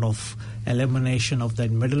a sort of elimination of that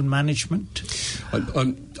middle management?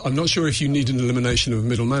 I'm not sure if you need an elimination of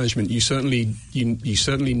middle management. You certainly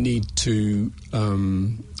need to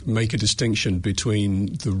make a distinction between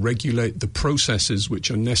the processes which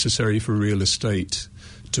are necessary for real estate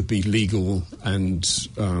to be legal and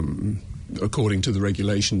according to the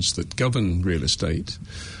regulations that govern real estate,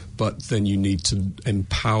 but then you need to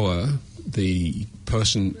empower the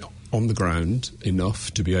person on the ground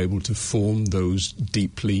enough to be able to form those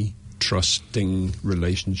deeply trusting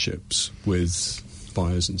relationships with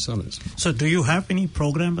buyers and sellers. So do you have any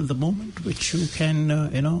program at the moment which you can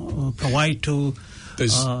provide to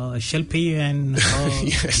Shilpi and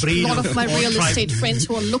yes. A lot of my real estate friends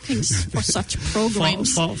who are looking for such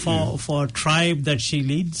programs for a tribe that she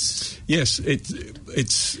leads? Yes,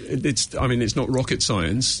 it's. I mean, it's not rocket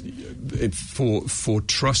science. For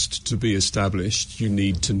trust to be established, you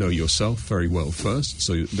need to know yourself very well first.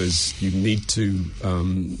 So you need to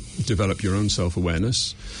develop your own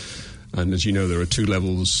self-awareness. And as you know, there are two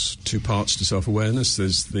parts to self-awareness.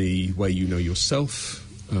 There's the way you know yourself,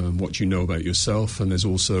 what you know about yourself, and there's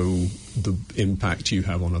also the impact you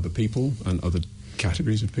have on other people and other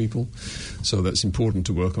categories of people. So that's important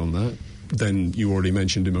to work on that. Then you already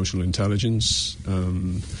mentioned emotional intelligence.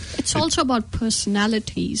 It's also about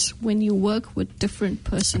personalities. When you work with different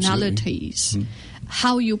personalities,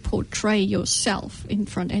 how you portray yourself in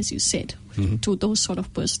front, as you said, to those sort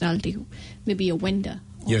of personality, maybe a vendor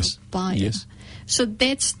or a buyer. Yes. So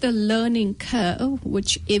that's the learning curve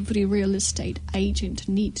which every real estate agent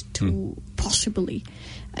needs to possibly,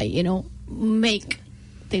 make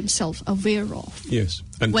themselves aware of. Yes.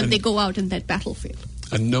 when they go out in that battlefield.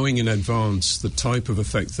 And knowing in advance the type of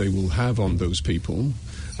effect they will have on those people,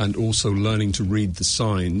 and also learning to read the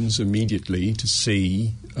signs immediately to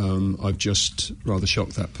see, I've just rather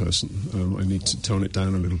shocked that person. I need to tone it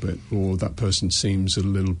down a little bit. Or that person seems a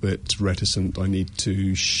little bit reticent. I need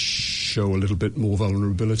to show a little bit more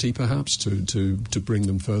vulnerability, perhaps, to bring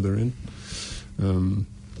them further in.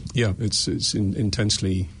 It's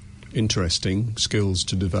intensely interesting skills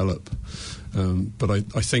to develop. But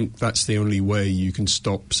I think that's the only way you can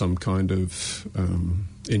stop some kind of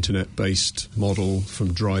internet-based model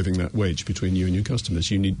from driving that wedge between you and your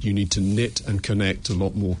customers. You need to knit and connect a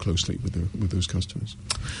lot more closely with those customers.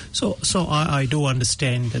 So I do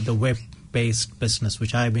understand that the web-based business,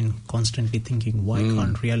 which I've been constantly thinking, why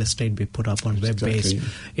can't real estate be put up on web-based?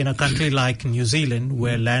 Exactly. In a country like New Zealand,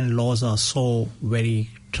 where land laws are so very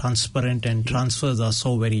transparent and transfers are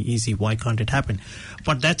so very easy, why can't it happen?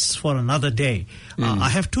 But that's for another day. I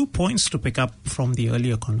have 2 points to pick up from the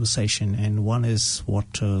earlier conversation, and one is what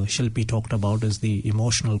Shilpi talked about, is the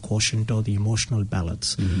emotional quotient or the emotional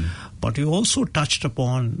balance. But you also touched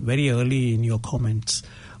upon very early in your comments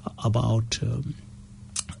about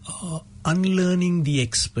unlearning the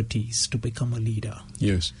expertise to become a leader.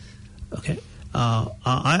 Yes. Okay.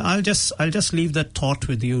 I'll just leave that thought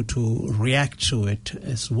with you to react to it.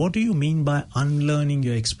 As what do you mean by unlearning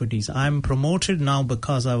your expertise? I'm promoted now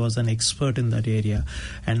because I was an expert in that area,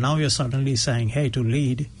 and now you're suddenly saying, hey, to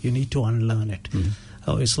lead, you need to unlearn it.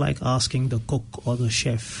 So it's like asking the cook or the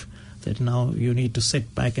chef that now you need to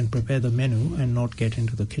sit back and prepare the menu and not get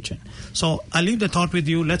into the kitchen. So I'll leave the thought with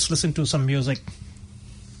you. Let's listen to some music.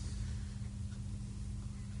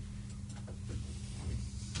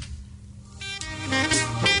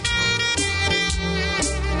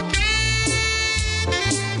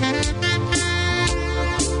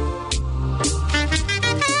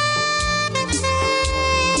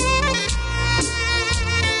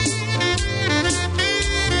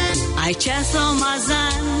 Ceaso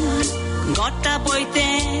mazan, gotta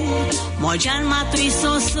poite, mojan matui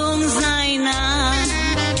sosum zaina,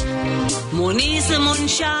 munis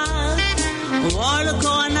munshal,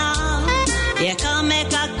 volkona, ekame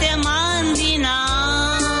kakte mandina.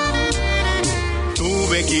 Tu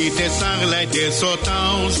vekite sangle te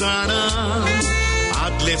sotan zana,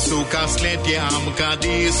 आदले सुख असले ते आमकां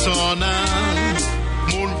दिसोना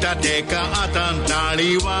म्हणटा तेका आतां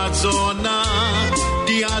ताळी वाजोना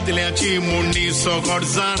ती आदल्याची मुंडी सोगोड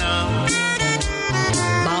जाणा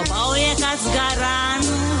भाव एकाच घरान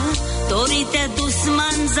तोरी ते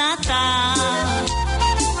दुस्मान जाता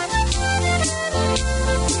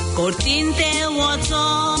कोर्टीन ते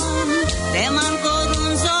वचोन ते मान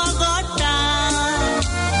करून जोगोडटा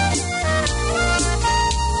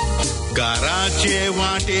घराचे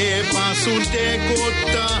वाटे पासून ते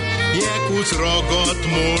कोत्ता एकूच रोगोत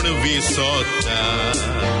म्हूण विसोत्ता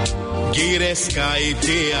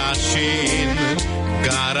गिरेस्कायते आशेन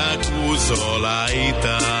घराक उजो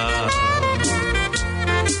लायता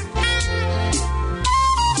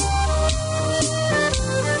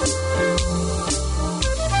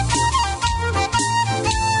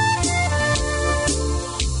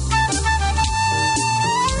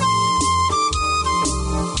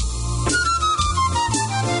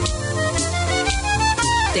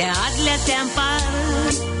ते आदल्या तेंपार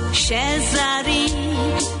शेजारी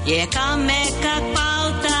एकामेकाक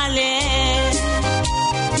पावताले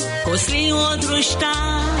कसली अदृश्टा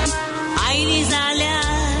आयली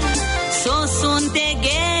जाल्यार सोसून ते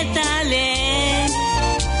घेताले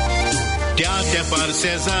त्या तेंपार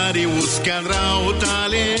शेजारी उस्क्यान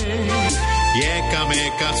रावताले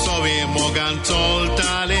एकामेका सोवे मोगान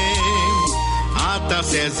चोलताले आतां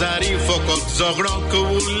शेजारी फकत झगडोंक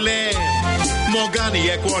उरले मोगान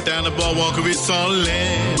एकवटान बोवोंक विसरले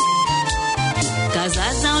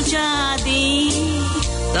काजार जावच्या आदी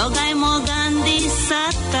दोगांय मोगान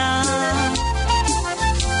दिसता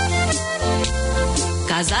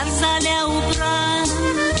काजार जाल्या उपरांत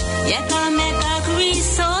एकामेकाक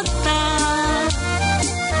विसरता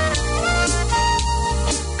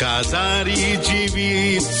काजारी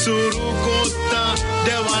जिवीत सुरू कोत्ता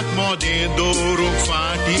देवाक मोदें दवरूंक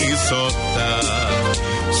फाटीं सोदता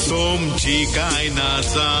सोमची काय ना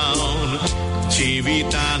जावन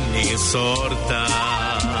जिवितांनी सोरता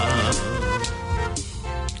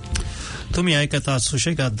तुम्ही ऐकता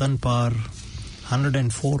सुशेगाद दनपार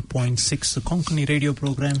 104.6 कोंकणी रेडिओ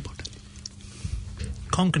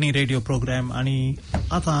प्रोग्राम आणि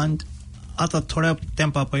आता थोड्या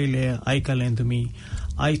तेंपा पहिले ऐकलें तुम्ही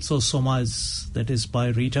आयचो समाज that is by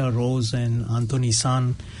Rita Rose and Anthony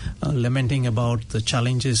San lamenting about the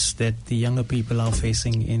challenges that the younger people are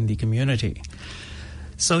facing in the community.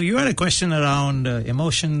 So you had a question around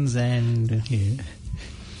emotions and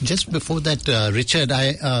just before that, Richard,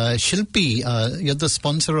 Shilpi, you're the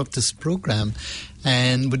sponsor of this program,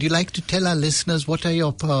 and would you like to tell our listeners what are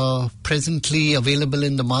your presently available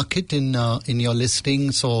in the market in your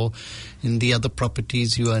listings or in the other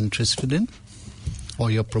properties you are interested in or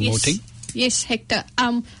you're promoting? Yes, Hector.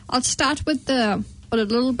 I'll start with a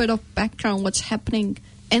little bit of background, what's happening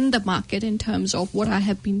in the market in terms of what I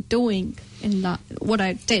have been doing what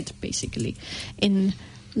I did basically in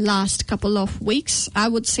last couple of weeks. I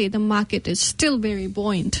would say the market is still very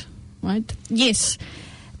buoyant, right? Yes.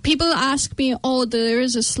 People ask me, there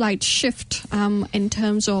is a slight shift in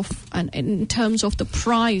terms of the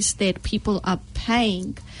price that people are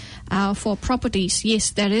paying for properties. Yes,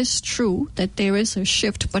 that is true that there is a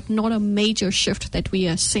shift, but not a major shift that we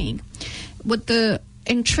are seeing. With the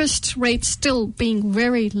interest rates still being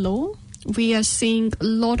very low, we are seeing a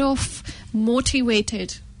lot of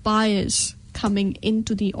motivated buyers coming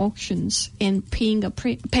into the auctions and paying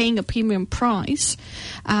a premium price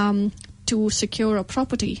to secure a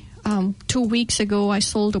property. 2 weeks ago, I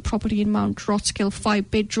sold a property in Mount Roskill,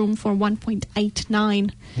 5-bedroom for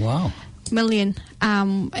 1.89 million,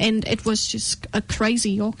 and it was just a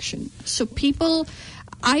crazy auction. So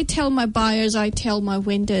I tell my buyers, I tell my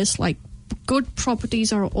vendors, like, good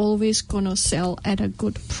properties are always going to sell at a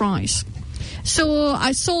good price. So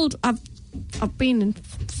I've been in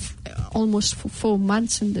almost for 4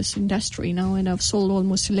 months in this industry now, and I've sold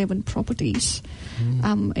almost 11 properties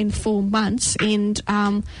in 4 months. And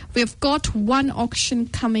we've got one auction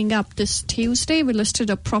coming up this Tuesday. We listed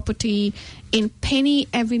a property in Penny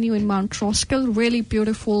Avenue in Mount Roskill, really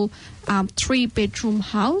beautiful 3-bedroom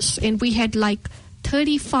house. And we had like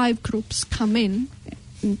 35 groups come in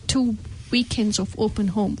 2 weekends of open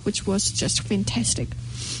home, which was just fantastic.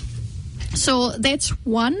 So that's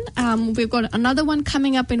one. We've got another one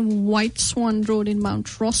coming up in White Swan Road in Mount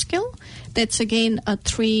Roskill. That's again a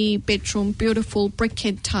 3-bedroom, beautiful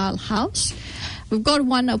brick-head tile house. We've got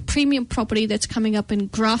a premium property that's coming up in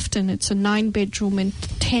Grafton. It's a 9-bedroom and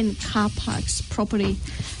 10 car parks property,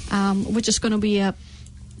 which is going to be a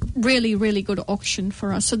really, really good auction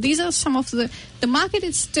for us. So these are some of the market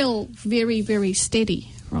is still very, very steady,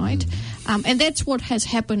 right? And that's what has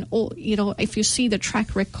happened. If you see the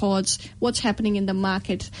track records, what's happening in the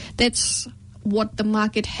market, that's what the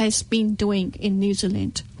market has been doing in New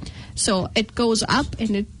Zealand. So it goes up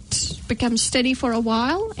and it becomes steady for a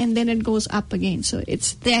while, and then it goes up again. So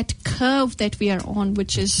it's that curve that we are on,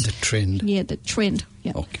 which is the trend. Yeah, the trend.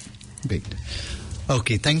 Yeah. Okay, great.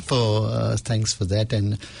 Okay, thanks for that.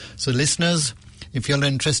 And so, listeners, if you're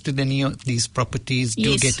interested in any of these properties,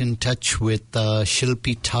 do get in touch with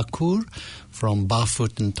Shilpi Thakur from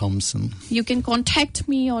Barfoot and Thompson. You can contact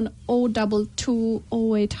me on 022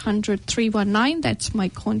 0800 319. That's my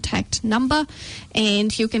contact number.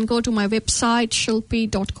 And you can go to my website,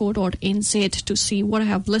 shilpi.co.nz, to see what I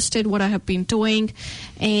have listed, what I have been doing.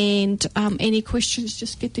 And any questions,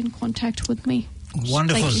 just get in contact with me.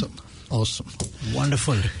 Wonderful. Awesome.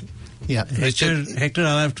 Wonderful. Yeah, Hector,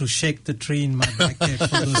 I'll have to shake the tree in my backyard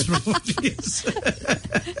for those properties.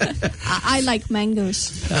 I like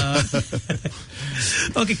mangoes.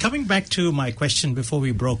 Okay, coming back to my question before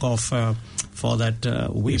we broke off for that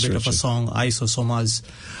wee bit of a song, Isosomas.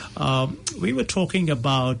 We were talking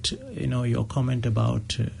about, your comment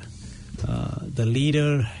about the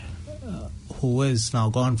leader who has now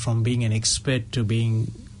gone from being an expert to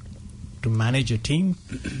manage a team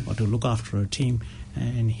or to look after a team,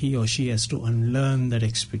 and he or she has to unlearn that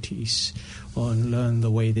expertise or unlearn the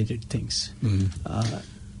way they did things.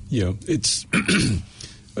 It's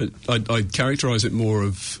I'd characterize it more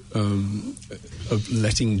of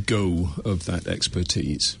letting go of that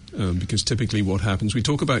expertise, because typically what happens, we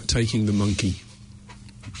talk about taking the monkey,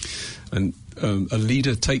 and a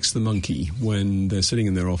leader takes the monkey when they're sitting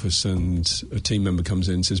in their office and a team member comes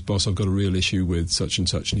in and says, "Boss, I've got a real issue with such and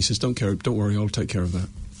such," and he says, "Don't worry, I'll take care of that."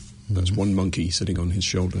 That's one monkey sitting on his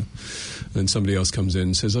shoulder. And somebody else comes in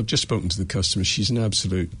and says, "I've just spoken to the customer. She's an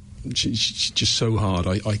absolute. She's just so hard.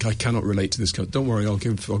 I cannot relate to this customer. Don't worry, I'll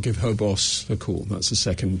give her boss a call." That's the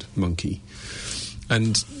second monkey.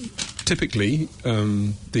 And typically,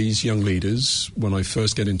 these young leaders, when I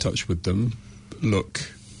first get in touch with them,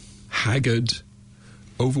 look haggard,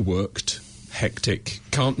 overworked, hectic,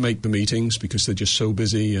 can't make the meetings because they're just so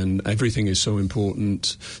busy and everything is so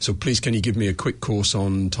important. So please, can you give me a quick course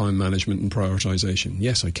on time management and prioritization?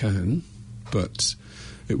 Yes, I can, but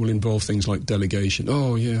it will involve things like delegation.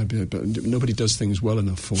 Oh, yeah, but nobody does things well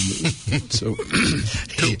enough for me. So,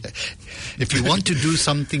 if you want to do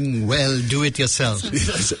something well, do it yourself.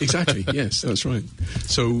 Exactly, yes, that's right.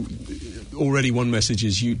 So already one message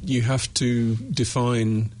is you have to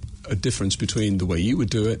define a difference between the way you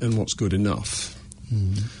would do it and what's good enough.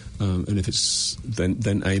 And if it's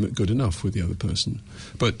then aim at good enough with the other person.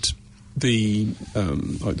 But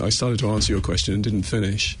I started to answer your question and didn't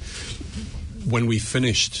finish. When we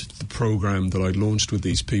finished the program that I launched with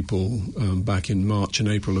these people back in March and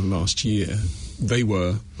April of last year, they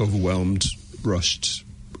were overwhelmed, rushed,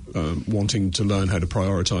 wanting to learn how to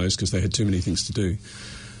prioritize because they had too many things to do.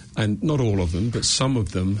 And not all of them, but some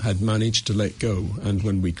of them had managed to let go. And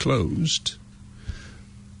when we closed,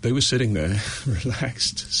 they were sitting there,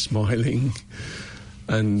 relaxed, smiling.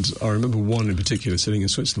 And I remember one in particular sitting in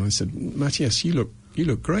Switzerland. I said, "Matthias, you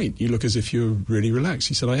look great. You look as if you're really relaxed."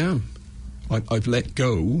 He said, "I am. I've let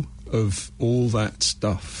go of all that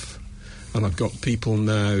stuff. And I've got people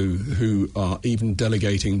now who are even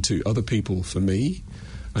delegating to other people for me.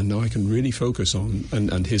 And now I can really focus on,"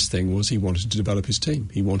 and his thing was he wanted to develop his team.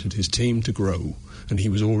 He wanted his team to grow. And he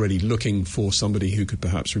was already looking for somebody who could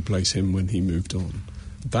perhaps replace him when he moved on.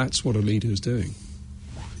 That's what a leader is doing.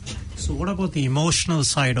 So what about the emotional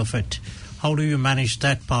side of it? How do you manage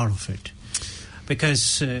that part of it?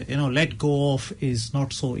 Because, let go of is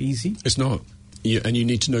not so easy. It's not. And you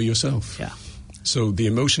need to know yourself. Yeah. So the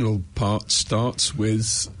emotional part starts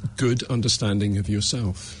with good understanding of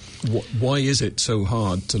yourself. Why is it so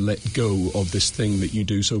hard to let go of this thing that you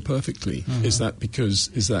do so perfectly? Mm-hmm. Is that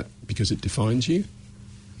because it defines you?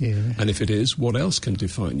 Yeah. And if it is, what else can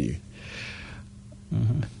define you?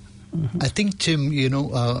 Mm-hmm. Mm-hmm. I think, Tim,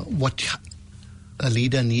 what a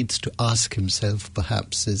leader needs to ask himself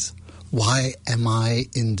perhaps is, why am I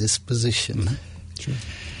in this position? Mm-hmm. Sure.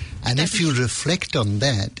 And if you reflect on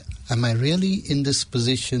that, am I really in this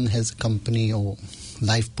position? Has a company or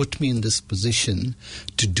life put me in this position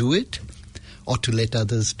to do it or to let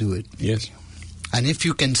others do it? Yes. And if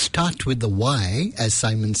you can start with the why, as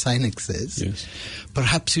Simon Sinek says, yes,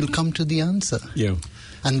 perhaps you'll come to the answer. Yeah.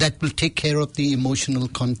 And that will take care of the emotional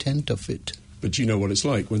content of it. But you know what it's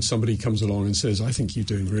like when somebody comes along and says, I think you're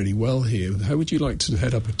doing really well here. How would you like to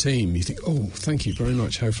head up a team? You think, oh, thank you very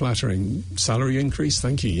much. How flattering. Salary increase?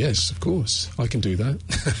 Thank you. Yes, of course. I can do that.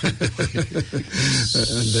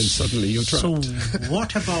 And then suddenly you're trapped. So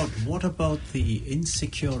what about the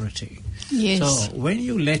insecurity? Yes. So when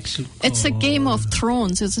you let go, it's a Game of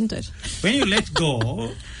Thrones, isn't it? When you let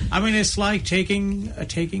go, I mean, it's like taking a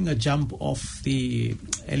jump off the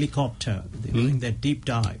helicopter, doing that deep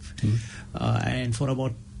dive. And for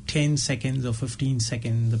about 10 seconds or 15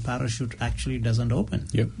 seconds, the parachute actually doesn't open.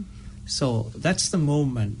 Yep. So that's the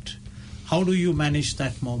moment. How do you manage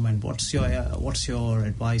that moment? What's your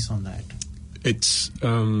advice on that? It's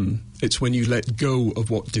when you let go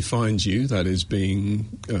of what defines you, that is being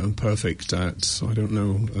perfect at, I don't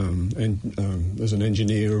know, as an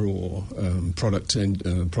engineer or product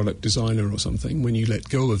designer or something. When you let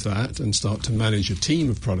go of that and start to manage a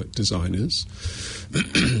team of product designers,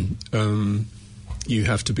 you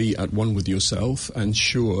have to be at one with yourself and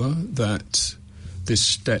sure that this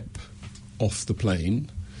step off the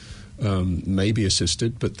plane may be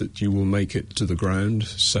assisted, but that you will make it to the ground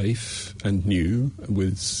safe and new,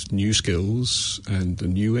 with new skills and a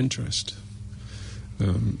new interest.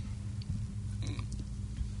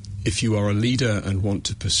 If you are a leader and want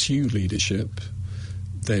to pursue leadership,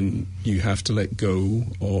 then you have to let go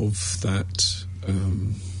of that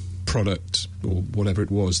product or whatever it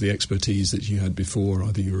was, the expertise that you had before,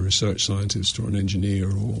 either you're a research scientist or an engineer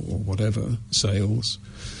or whatever, sales,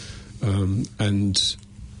 and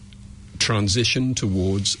transition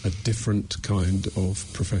towards a different kind of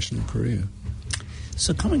professional career.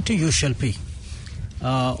 So coming to you, Shilpi,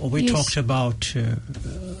 we Yes. talked about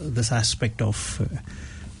this aspect of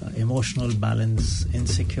emotional balance,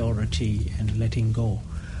 insecurity, and letting go.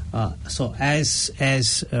 So as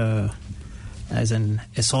an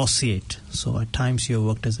associate, so at times you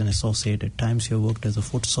worked as an associate, at times you worked as a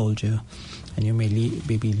foot soldier, and you may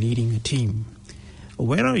be leading a team.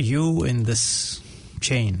 Where are you in this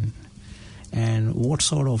chain? And what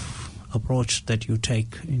sort of approach that you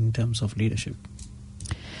take in terms of leadership?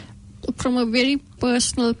 From a very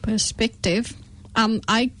personal perspective,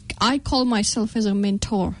 I call myself as a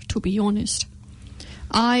mentor, to be honest.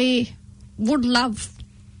 I would love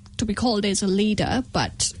to be called as a leader,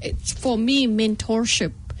 but for me,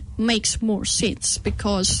 mentorship makes more sense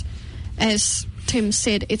because, as Tim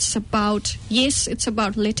said, it's about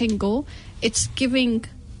letting go. It's giving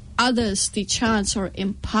others the chance or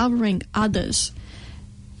empowering others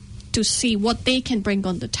to see what they can bring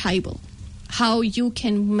on the table, how you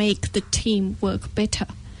can make the team work better.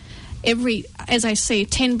 As I say,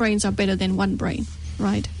 10 brains are better than one brain,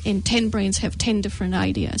 right? And 10 brains have 10 different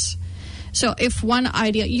ideas. So if one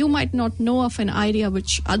idea, you might not know of an idea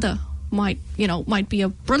which other might be a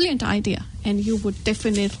brilliant idea, and you would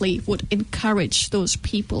definitely encourage those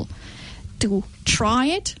people to try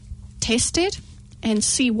it, test it, and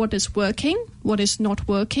see what is working, what is not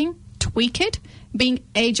working, tweak it, being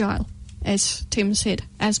agile, as Tim said,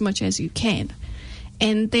 as much as you can.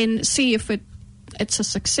 And then see if it's a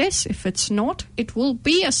success. If it's not, it will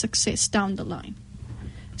be a success down the line.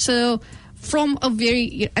 So from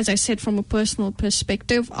as I said, from a personal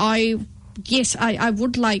perspective, I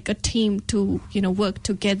would like a team to, work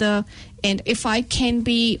together. And if I can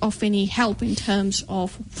be of any help in terms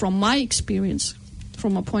of, from my experience,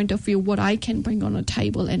 from a point of view, what I can bring on a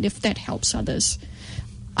table, and if that helps others,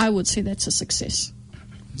 I would say that's a success.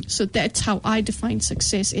 So that's how I define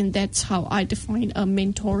success, and that's how I define a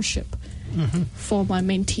mentorship for my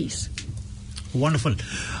mentees. Wonderful.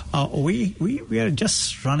 We are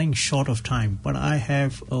just running short of time, but I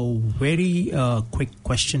have a very quick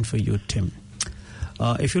question for you, Tim.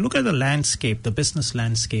 If you look at the landscape, the business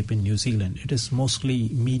landscape in New Zealand, it is mostly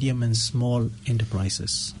medium and small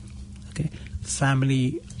enterprises. Okay,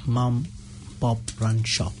 family, mom, pop run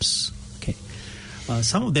shops. Okay,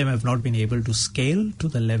 some of them have not been able to scale to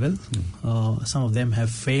the level. Some of them have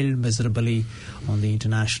failed miserably on the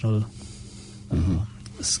international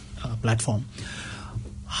platform.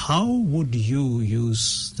 How would you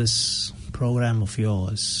use this program of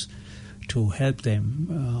yours to help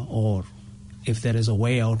them, or if there is a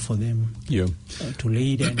way out for them to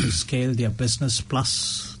lead and to scale their business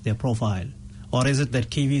plus their profile? Or is it that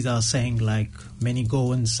Kiwis are saying, like many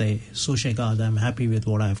Goans say, Susegad, I'm happy with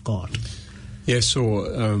what I've got? Yes, or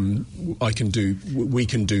we can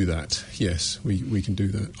do that. Yes, we can do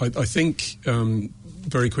that. I think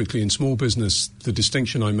very quickly, in small business, the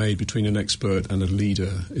distinction I made between an expert and a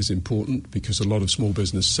leader is important, because a lot of small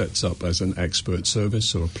business sets up as an expert service.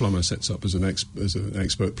 So a plumber sets up as an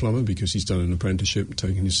expert plumber because he's done an apprenticeship,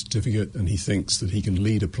 taken his certificate, and he thinks that he can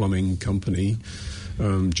lead a plumbing company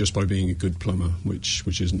just by being a good plumber, which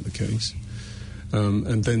isn't the case.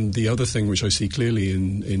 And then the other thing which I see clearly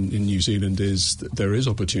in New Zealand is that there is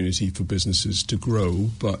opportunity for businesses to grow,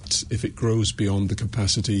 but if it grows beyond the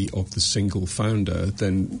capacity of the single founder,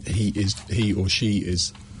 then he or she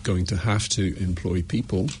is going to have to employ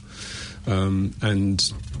people.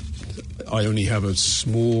 And I only have a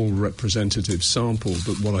small representative sample,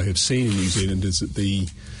 but what I have seen in New Zealand is that the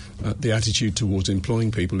attitude towards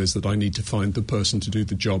employing people is that I need to find the person to do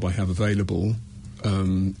the job I have available,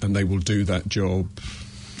 and they will do that job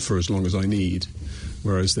for as long as I need.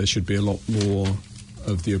 Whereas there should be a lot more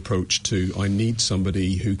of the approach to, I need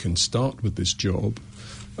somebody who can start with this job,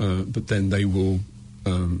 but then they will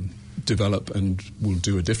develop and will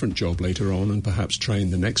do a different job later on, and perhaps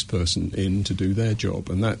train the next person in to do their job.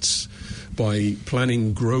 And that's by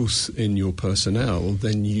planning growth in your personnel,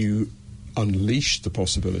 then you unleash the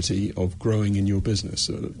possibility of growing in your business.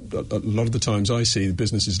 A lot of the times I see the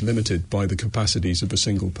business is limited by the capacities of a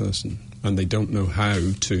single person, and they don't know how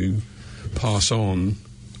to pass on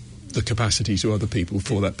the capacity to other people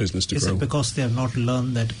for that business to grow. Is it because they have not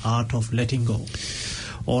learned that art of letting go?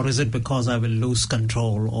 Or is it because I will lose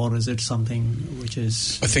control? Or is it something which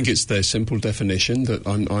is... I think it's their simple definition that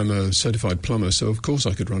I'm a certified plumber, so of course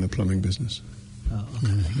I could run a plumbing business. Oh,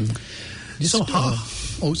 okay. Mm-hmm. So how...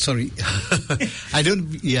 sorry. I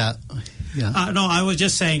don't... Yeah. No, I was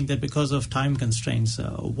just saying that because of time constraints,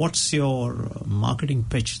 what's your marketing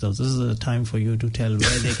pitch, though? This is the time for you to tell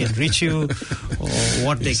where they can reach you, or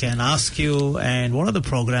what they can ask you, and what are the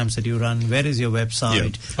programs that you run, where is your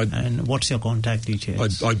website, and what's your contact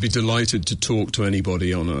details? I'd be delighted to talk to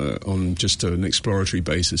anybody on just an exploratory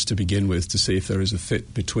basis to begin with, to see if there is a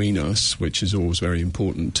fit between us, which is always very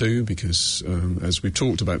important too, because as we've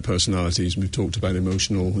talked about personalities, and we've talked about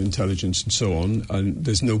emotional intelligence and so on, and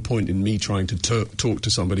there's no point in me trying to talk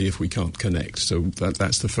to somebody if we can't connect. So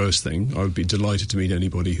that's the first thing. I would be delighted to meet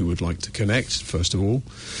anybody who would like to connect, first of all.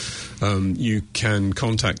 You can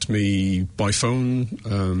contact me by phone.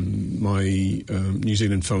 My New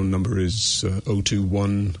Zealand phone number is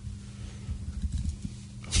 021...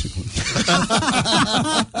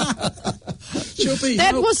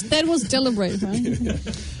 That was deliberate, right?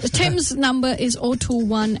 Tim's number is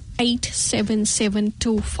 021 877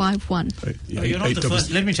 251. You're not the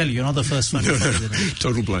first. Let me tell you, you're not the first one.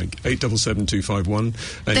 Total blank. 877 251.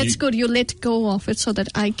 That's good. You let go of it so that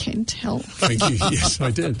I can tell. Thank you. Yes, I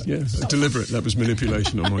did. Yes, deliberate. That was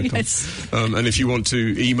manipulation on my part. Yes. And if you want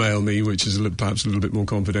to email me, which is perhaps a little bit more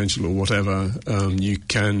confidential or whatever, you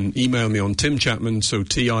can email me on Tim Chapman. So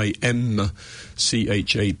TIMCHAPMAN,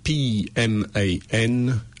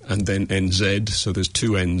 and then NZ, so there's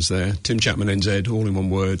two N's there, Tim Chapman NZ, all in one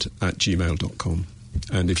word, @gmail.com.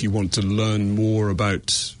 And if you want to learn more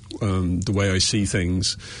about the way I see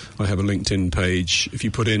things, I have a LinkedIn page. If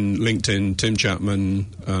you put in LinkedIn, Tim Chapman,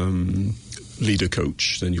 leader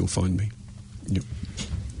coach, then you'll find me. Yep.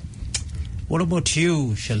 What about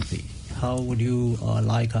you, Shilpi? How would you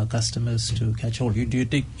like our customers to catch hold? You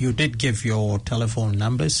did give your telephone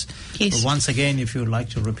numbers. Yes. But once again, if you'd like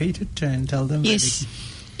to repeat it and tell them. Yes.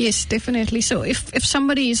 Yes, definitely. So if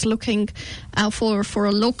somebody is looking for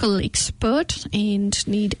a local expert and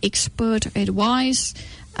need expert advice,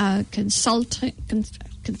 consultant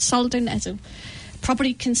as a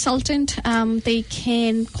property consultant, they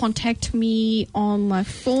can contact me on my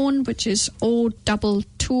phone, which is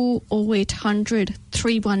 022 0800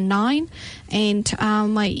 319, and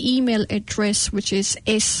my email address, which is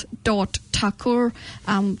s.thakur,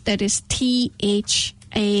 that is THAKUR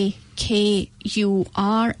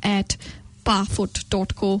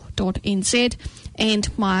 @barfoot.co.nz. And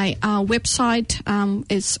my website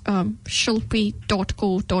is shilpi.co.nz,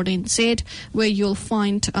 where you'll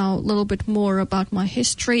find a little bit more about my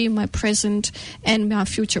history, my present, and my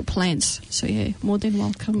future plans. So, yeah, more than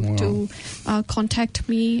welcome to contact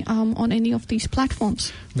me on any of these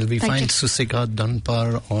platforms. Will we find Susegad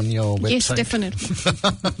Danpaar on your website? Yes, definitely.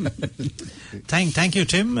 Thank you,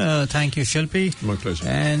 Tim. Thank you, Shilpi. My pleasure.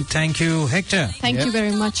 And thank you, Hector. Thank you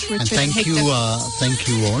very much, Richard. And thank you all,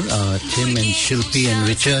 Tim and Shilpi and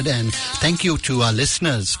Richard. And thank you to our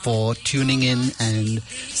listeners for tuning in. And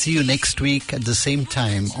see you next week at the same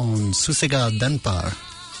time on Susegad Danpaar.